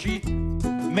ideology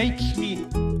makes me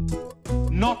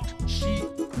not see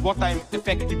what I'm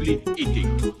effectively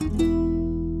eating.